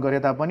arrogant sound गरे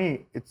तापनि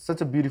it's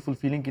such a beautiful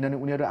feeling, किनभने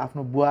उनीहरु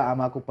आफ्नो बुवा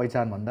आमाको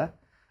पहिचान भन्दा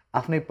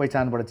आफ्नै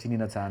पहिचानबाट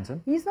चिनिन चाहन्छन्.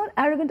 He's not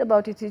arrogant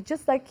about it. He's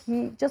just like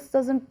he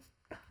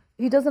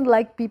doesn't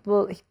like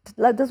people. He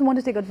doesn't want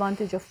to take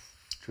advantage of.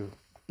 True.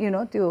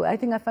 I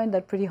think I find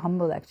that pretty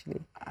humble actually.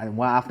 अनि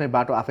उहाँ आफ्नै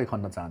बाटो आफै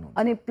खन्न चाहनुहुन्छ.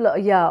 अनि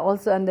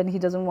also, and then he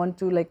doesn't want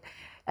to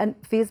and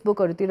Facebook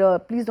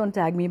please don't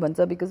tag me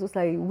bhancha, because it's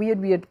like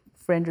weird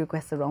friend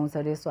requests around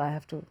today, so I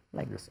have to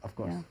Yes, of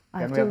course. Yeah,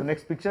 Can we have the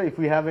next picture if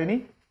we have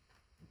any?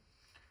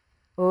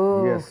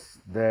 Oh. Yes,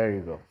 there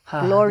you go.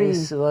 Glory.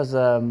 This was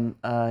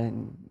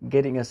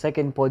getting a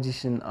second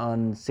position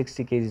on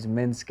 60 kg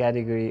men's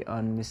category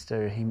on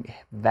Mr.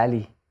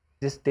 Valley.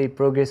 Just the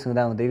progress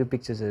हुँदा हुँदैको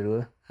पिक्चर्सहरु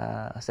हो.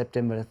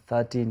 September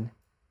 13,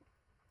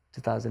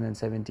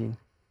 2017.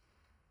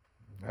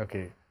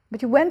 Okay.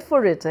 But you went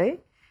for it, eh?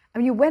 I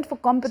mean, you went for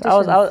competition.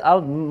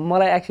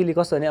 मलाई actually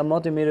कस्तो भने म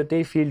त मेरो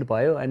त्यही field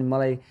भयो अनि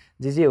मलाई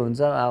जे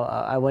हुन्छ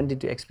I wanted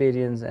to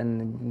experience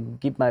and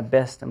give my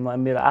best.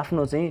 मेरो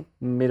आफ्नो चाहिँ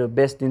मेरो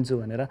बेस्ट दिन्छु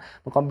भनेर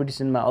म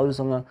कम्पिटिसनमा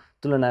अरूसँग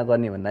तुलना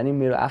गर्ने भन्दा नि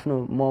मेरो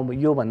आफ्नो म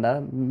यो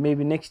भन्दा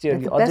मेबी नेक्स्ट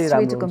इयर अझै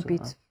राम्रो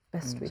हुन्छ.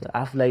 Best way.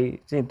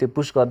 आफुलाई चाहिँ त्यो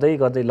पुश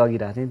गर्दै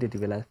लगिरहेको थिएँ त्यति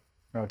बेला.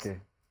 Okay.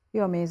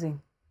 You're amazing.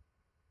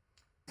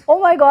 Oh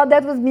my God,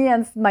 that was me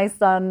and my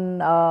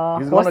son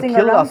He's horsing gonna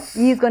kill around. us.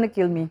 He's going to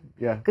kill me.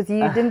 Yeah. Because he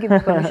didn't give me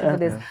permission for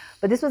this.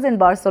 But this was in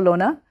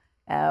Barcelona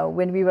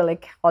when we were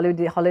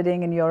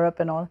holidaying in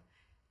Europe and all.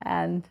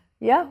 And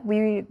yeah,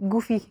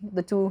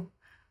 the two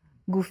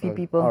goofy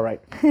people. All right.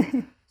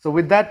 So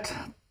with that,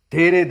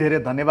 धेरै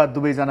धन्यवाद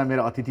दुवैजना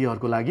मेरो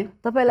अतिथिहरुको लागि.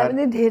 तपाईलाई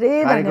पनि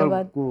धेरै धन्यवाद.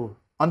 कार्यक्रमको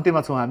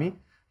अन्त्यमा छौं हामी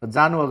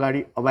जानु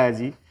अगाडि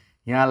अभयाजी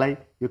यहाँलाई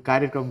यो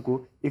कार्यक्रमको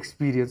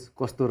एक्सपिरियन्स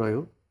कस्तो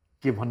रह्यो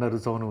के भन्न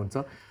रुचाउनुहुन्छ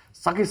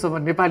सकेसम्म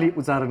नेपाली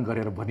उच्चारण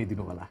गरेर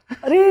भनिदिनु होला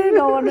अरे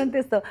नभन्नु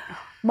त्यस्तो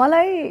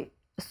मलाई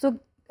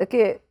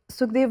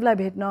सुखदेवलाई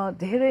भेट्न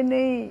धेरै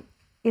नै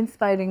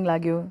इन्स्पायरिङ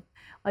लाग्यो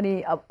अनि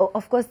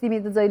अफकोर्स तिमी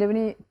त जहिले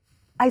पनि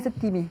आइज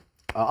तिमी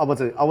अब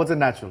चाहिँ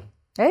नेचुरल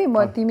है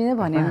म तिमी नै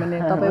भने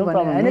तपाईँ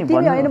भने होइन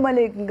तिमी होइन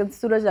मैले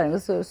सुरज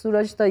भनेको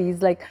सुरज त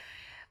हिज लाइक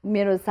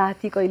मेरो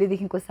साथी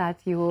कहिलेदेखिको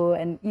साथी हो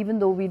and even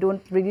though we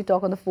don't really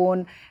talk on the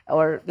phone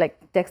और like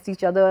text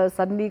each other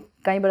suddenly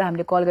कहीँबाट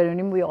हामीले कल गऱ्यो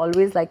भने we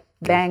always like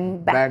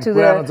back to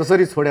the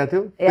जसरी छोड्या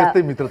थियो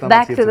त्यस्तै मित्रतामा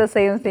back to the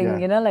same thing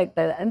you know like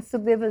that and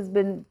Sukadev has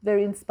been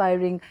very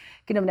inspiring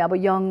किनभने अब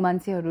young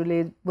मान्छेहरूले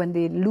when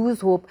they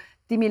lose hope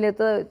तिमीले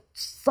त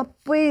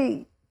सबै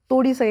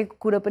तोडिसकेको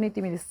कुरा पनि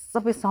तिमीले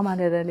सबै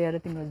सम्हालेर ल्याएर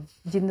तिम्रो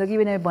जिन्दगी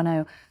पनि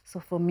बनायो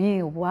so for me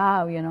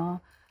wow you know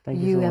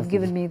you have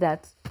given me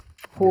that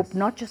hope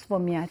not just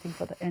for me I think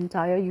for the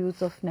entire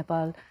youth of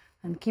Nepal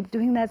and keep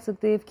doing that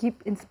Sukadev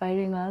keep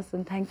inspiring us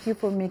and thank you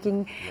for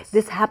making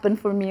this happen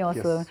for me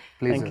also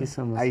thank you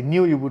so much I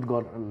knew you would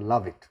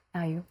love it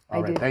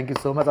I did thank you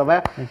so much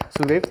Abhaya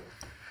Sukadev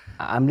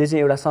हामीले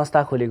चाहिँ एउटा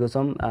संस्था खोलेको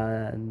छौं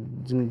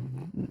जुन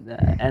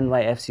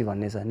NYFC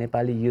भन्ने छ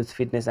Nepali youth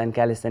fitness and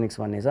callisthenics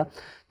भन्ने छ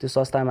त्यो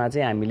संस्थामा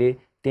चाहिँ हामीले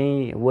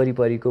त्यही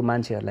वरिपरिको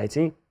मान्छेहरूलाई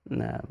चाहिँ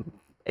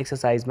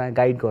एक्सरसाइजमा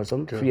गाइड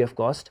गर्छौं free of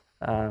cost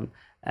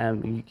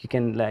you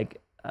can like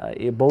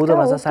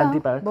बौद्धमा छ शान्ति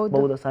पार्क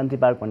बौद्ध शान्ति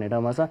पार्क भन्ने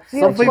ठाउँमा छ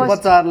सबै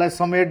बच्चाहरूलाई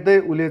समेट्दै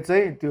उले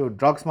चाहिँ त्यो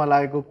ड्रग्समा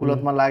लागेको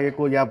कुलतमा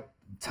लागेको या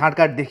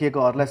छाडकाट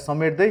देखिएकोहरूलाई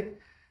समेट्दै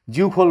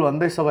जिउ खोल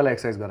भन्दै सबैलाई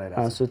एक्सरसाइज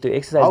गराइरहेको सो त्यो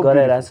एक्सरसाइज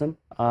गराइरहेछौँ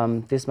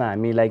त्यसमा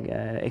हामी लाइक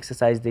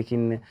एक्सरसाइजदेखि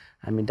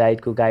हामी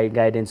डाइटको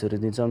गाइडेन्सहरू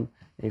दिन्छौँ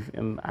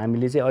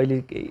हामीले चाहिँ अहिले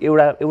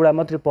एउटा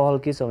मात्रै पहल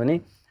के छ भने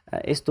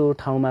यस्तो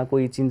ठाउँमा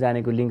कोही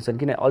चिनजानेको लिङ्क छन्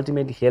किन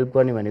अल्टिमेटली हेल्प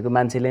गर्ने भनेको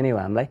मान्छेले नै हो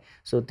हामीलाई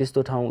सो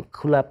त्यस्तो ठाउँ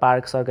खुला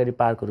पार्क सरकारी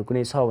पार्कहरू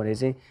कुनै छ भने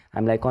चाहिँ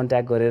हामीलाई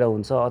कन्ट्याक्ट गरेर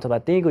हुन्छ अथवा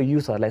त्यहीँको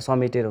युथहरूलाई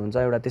समेटेर हुन्छ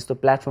एउटा त्यस्तो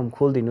प्लेटफर्म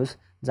खोलिदिनुहोस्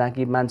जहाँ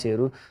कि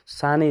मान्छेहरू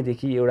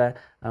सानैदेखि एउटा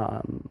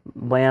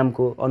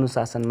व्यायामको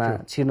अनुशासनमा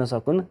छिर्न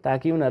सकुन्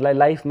ताकि उनीहरूलाई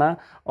लाइफमा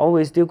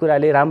अलवेज त्यो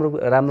कुराले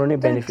राम्रो नै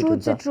बेनिफिट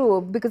हुन्छ true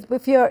because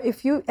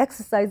if you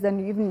exercise then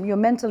even you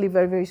mentally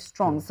very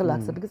strong जस्तो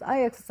लाग्छ बिकज आई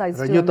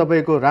एक्सरसाइज र यो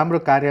तपाईको राम्रो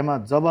कार्यमा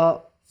जब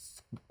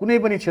कुनै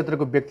पनि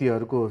क्षेत्रको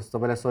व्यक्तिहरूको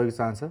तपाईलाई सहयोग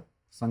चाहन्छ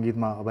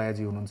संगीतमा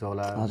अभयाजी हुनुहुन्छ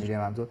होला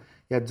मिडियामा हुन्छ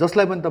या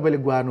जसलाई पनि तपाईले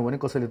गुहार्नु भने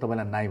कसैले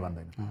तपाईलाई नाइ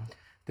भन्दैन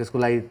त्यसको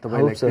लागि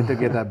तपाईलाई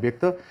कृतज्ञता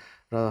व्यक्त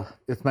र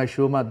यसमा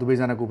शोमा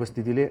दुवैजनाको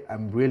उपस्थितिले आई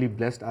एम रियली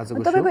ब्लेस्ड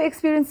आजको शो तपाईको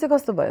एक्सपिरियन्स चाहिँ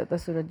कस्तो भयो त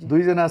सुरज जी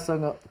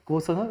दुईजनासँग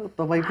कोसँग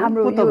तपाईको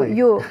हाम्रो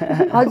यो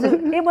हजुर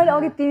मैले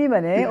अघि तिमी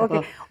भने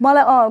ओके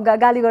मलाई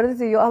गाली गर्दै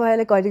थियो यो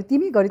अभयाले कहिले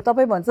तिमी घरि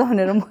तपाई भन्छ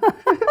भनेर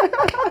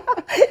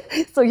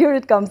so here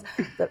it comes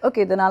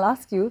okay then I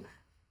ask you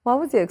what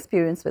was your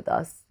experience with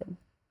us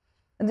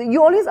you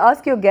always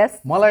ask your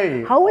guests मलाई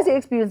how was your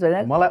experience with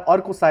us मलाई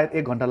अर्को सायद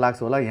 1 घण्टा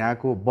लाग्छ होला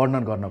यहाँको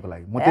वर्णन गर्नको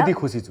लागि म त्यति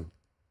खुसी छु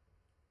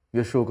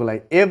यो शोको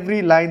लागि एभ्री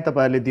लाइन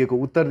तपाईहरुले दिएको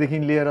उत्तरदेखि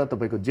लिएर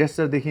तपाईको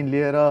जेस्चरदेखि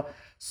लिएर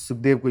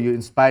सुखदेवको यो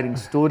इन्स्पायरिङ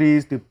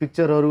स्टोरीज त्यो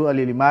पिक्चरहरू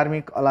अलिअलि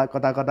मार्मिक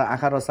कता कता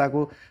आँखा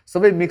रसाको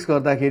सबै मिक्स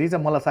गर्दाखेरि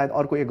चाहिँ मलाई सायद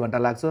अर्को 1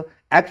 घण्टा लाग्छ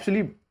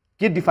एक्चुअली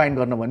के डिफाइन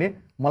गर्न भने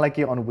मलाई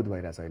के अनुभूति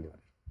भइरहेछ अहिले भने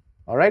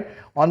Alright,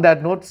 on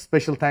that note,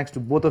 special thanks to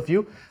both of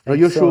you. र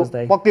यो शो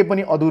पक्कै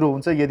पनि अधुरो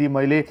हुन्छ यदि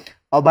मैले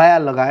अभया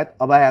लगायत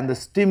अभया एन्ड द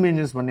स्टिम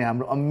इन्जिन्स भन्ने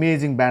हाम्रो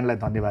अमेजिङ ब्यान्डलाई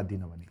धन्यवाद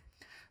दिन भने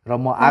र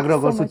म आग्रह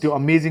गर्छु त्यो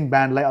अमेजिङ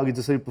ब्यान्डलाई अघि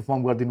जसरी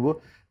परफर्म गरिदिनु भयो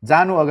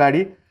जानु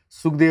अगाडि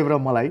सुखदेव र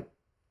मलाई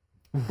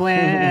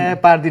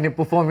पार्दिने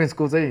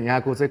परफर्मेन्सको चाहिँ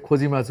यहाँको चाहिँ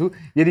खोजीमा छु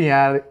यदि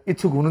यहाँ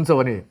इच्छुक हुनुहुन्छ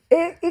भने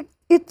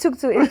इच्छुक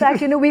छु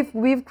in fact you know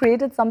we've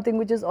created something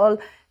which is all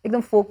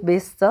एकदम folk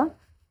based छ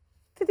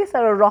These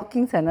are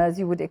rocking as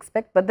you would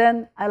expect, but then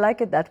I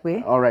like it that way.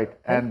 All right,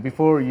 and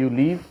before you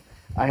leave,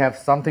 I have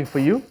something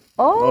for you.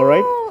 Oh, all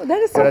right.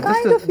 That is so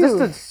kind of you.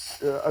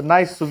 Just a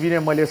nice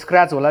souvenir. मैले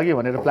scratch होला कि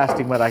भनेर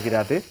प्लास्टिकमा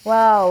राखिरहेको थिएँ.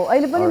 Wow,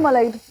 अहिले पनि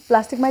मलाई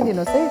प्लास्टिकमै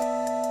दिनुहोस् है.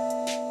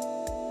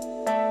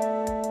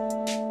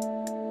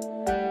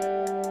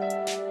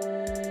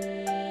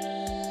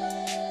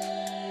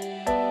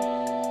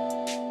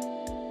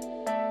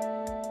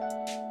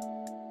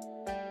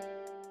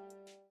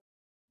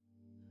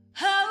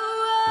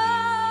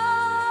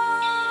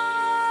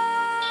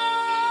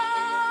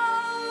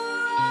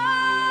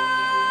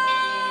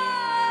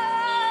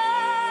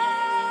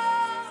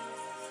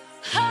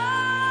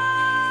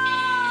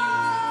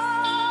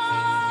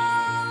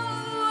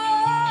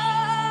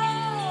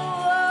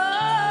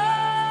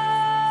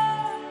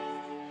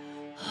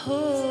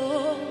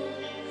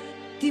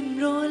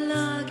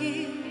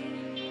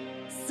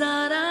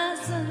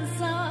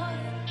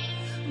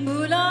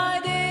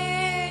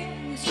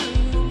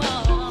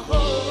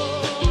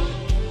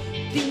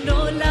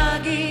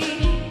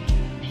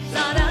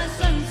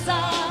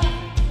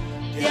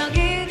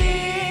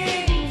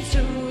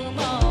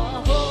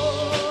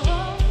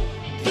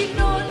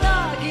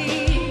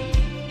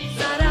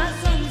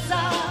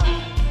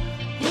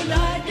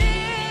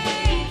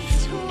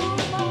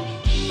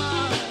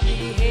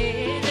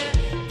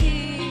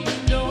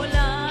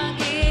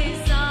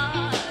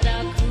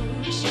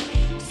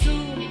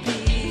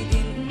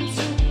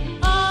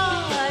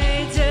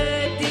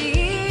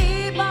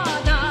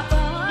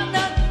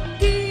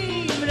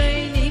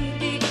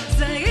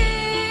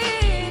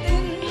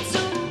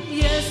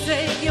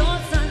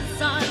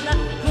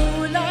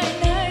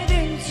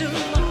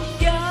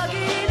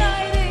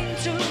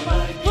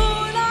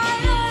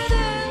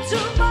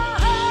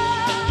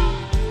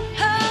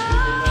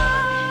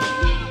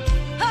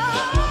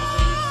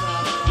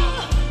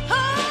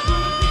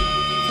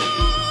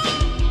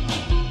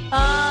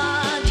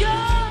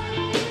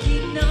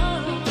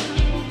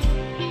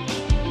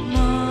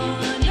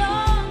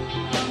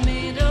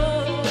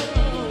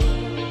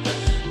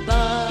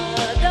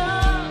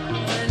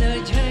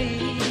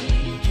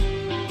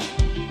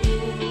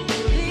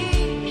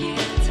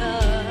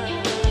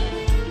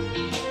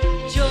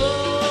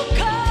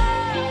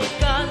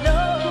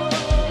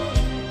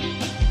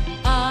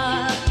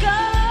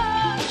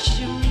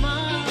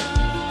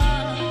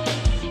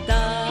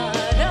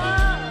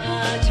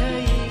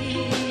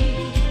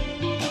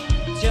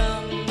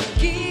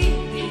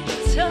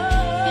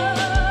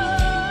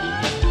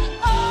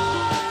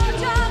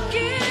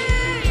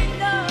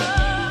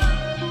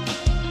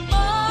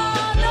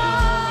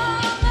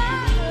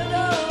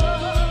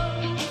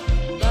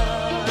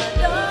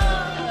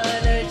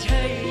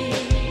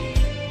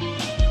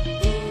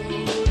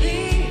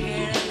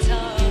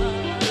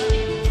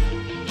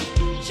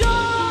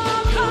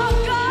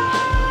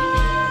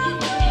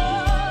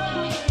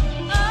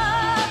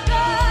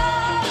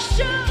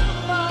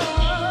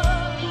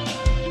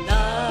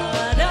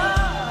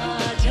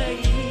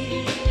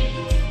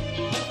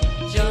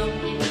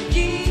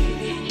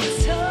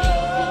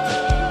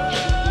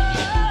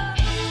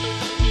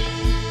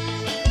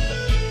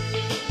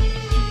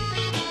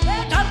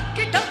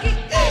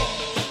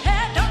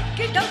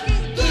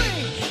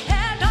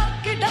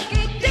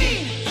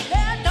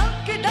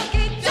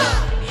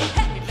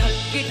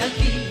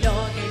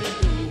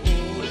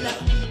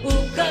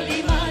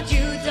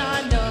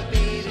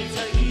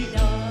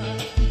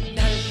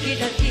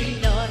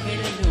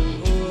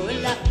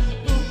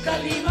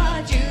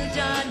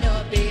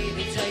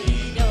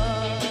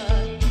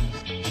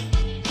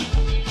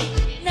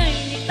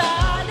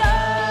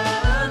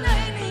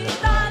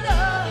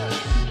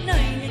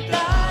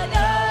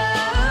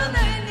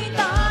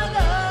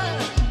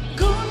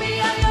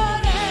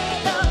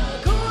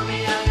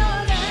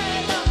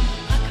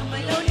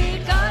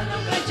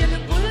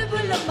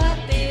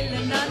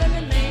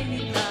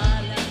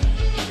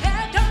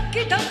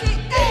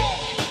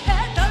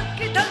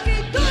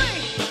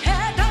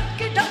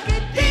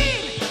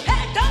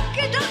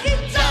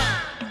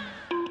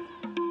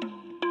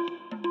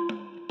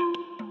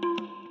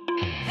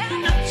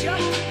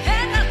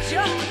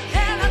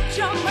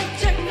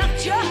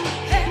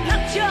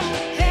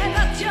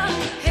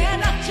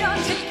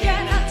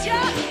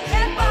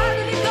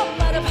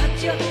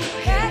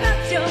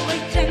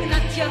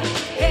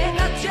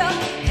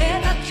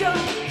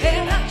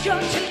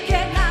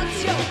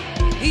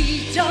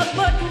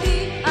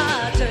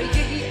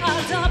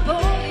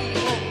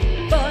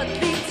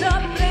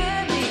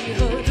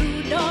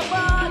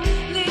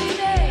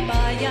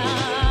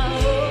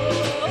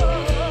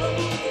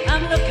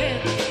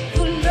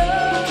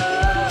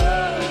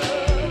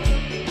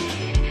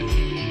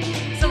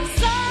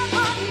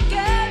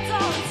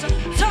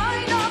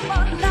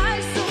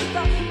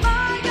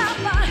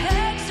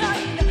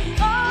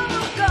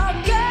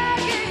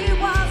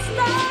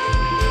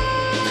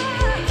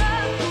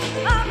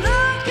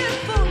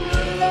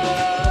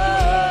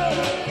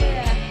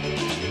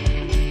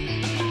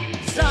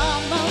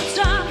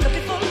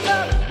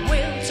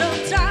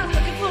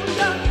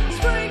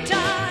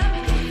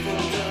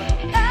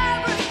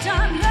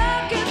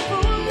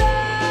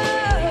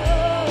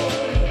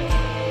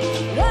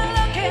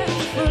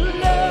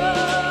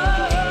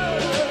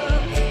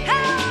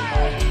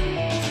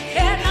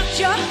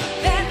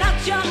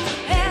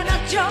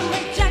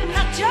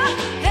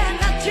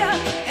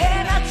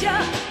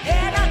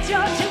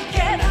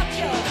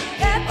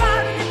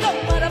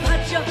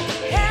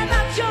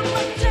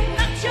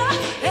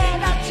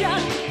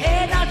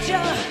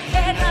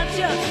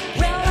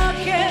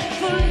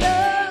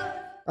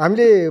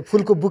 हामीले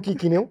फुलको बुकी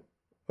किन्यौँ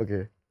ओके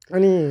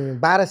अनि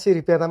 1200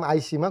 रुपियाँ दाम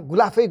आइसीमा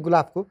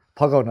गुलाबको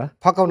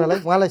फकाउनलाई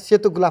उहाँलाई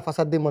सेतो गुलाब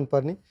असाध्यै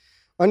मनपर्ने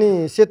अनि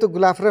सेतो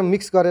गुलाब र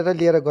मिक्स गरेर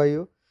लिएर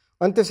गयो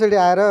अनि त्यसरी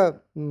आएर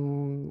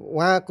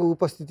उहाँको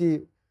उपस्थिति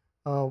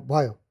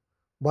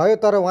भयो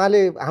तर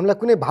उहाँले हामीलाई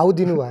कुनै भाउ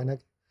दिनु भएन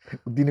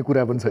दिने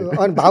कुरा पनि छैन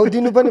अनि भाउ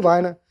दिनु पनि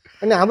भएन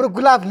अनि हाम्रो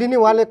गुलाब लिने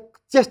उहाँले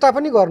चेष्टा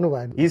पनि गर्नु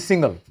भएन he is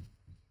single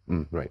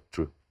Right,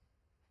 true.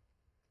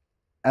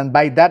 And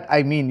by that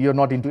I mean you're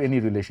not into any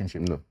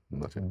relationship. No,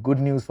 not yet. Good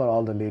news for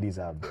all the ladies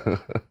out there.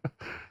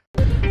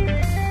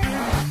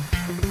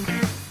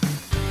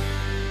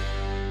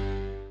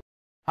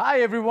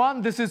 Hi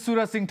everyone, this is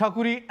Suraj Singh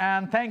Thakuri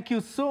and thank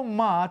you so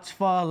much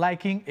for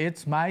liking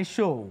It's My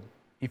Show.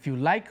 If you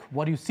like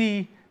what you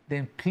see,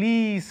 then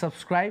please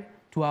subscribe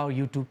to our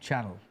YouTube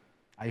channel.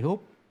 I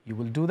hope you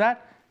will do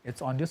that.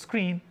 It's on your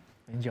screen.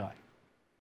 Enjoy.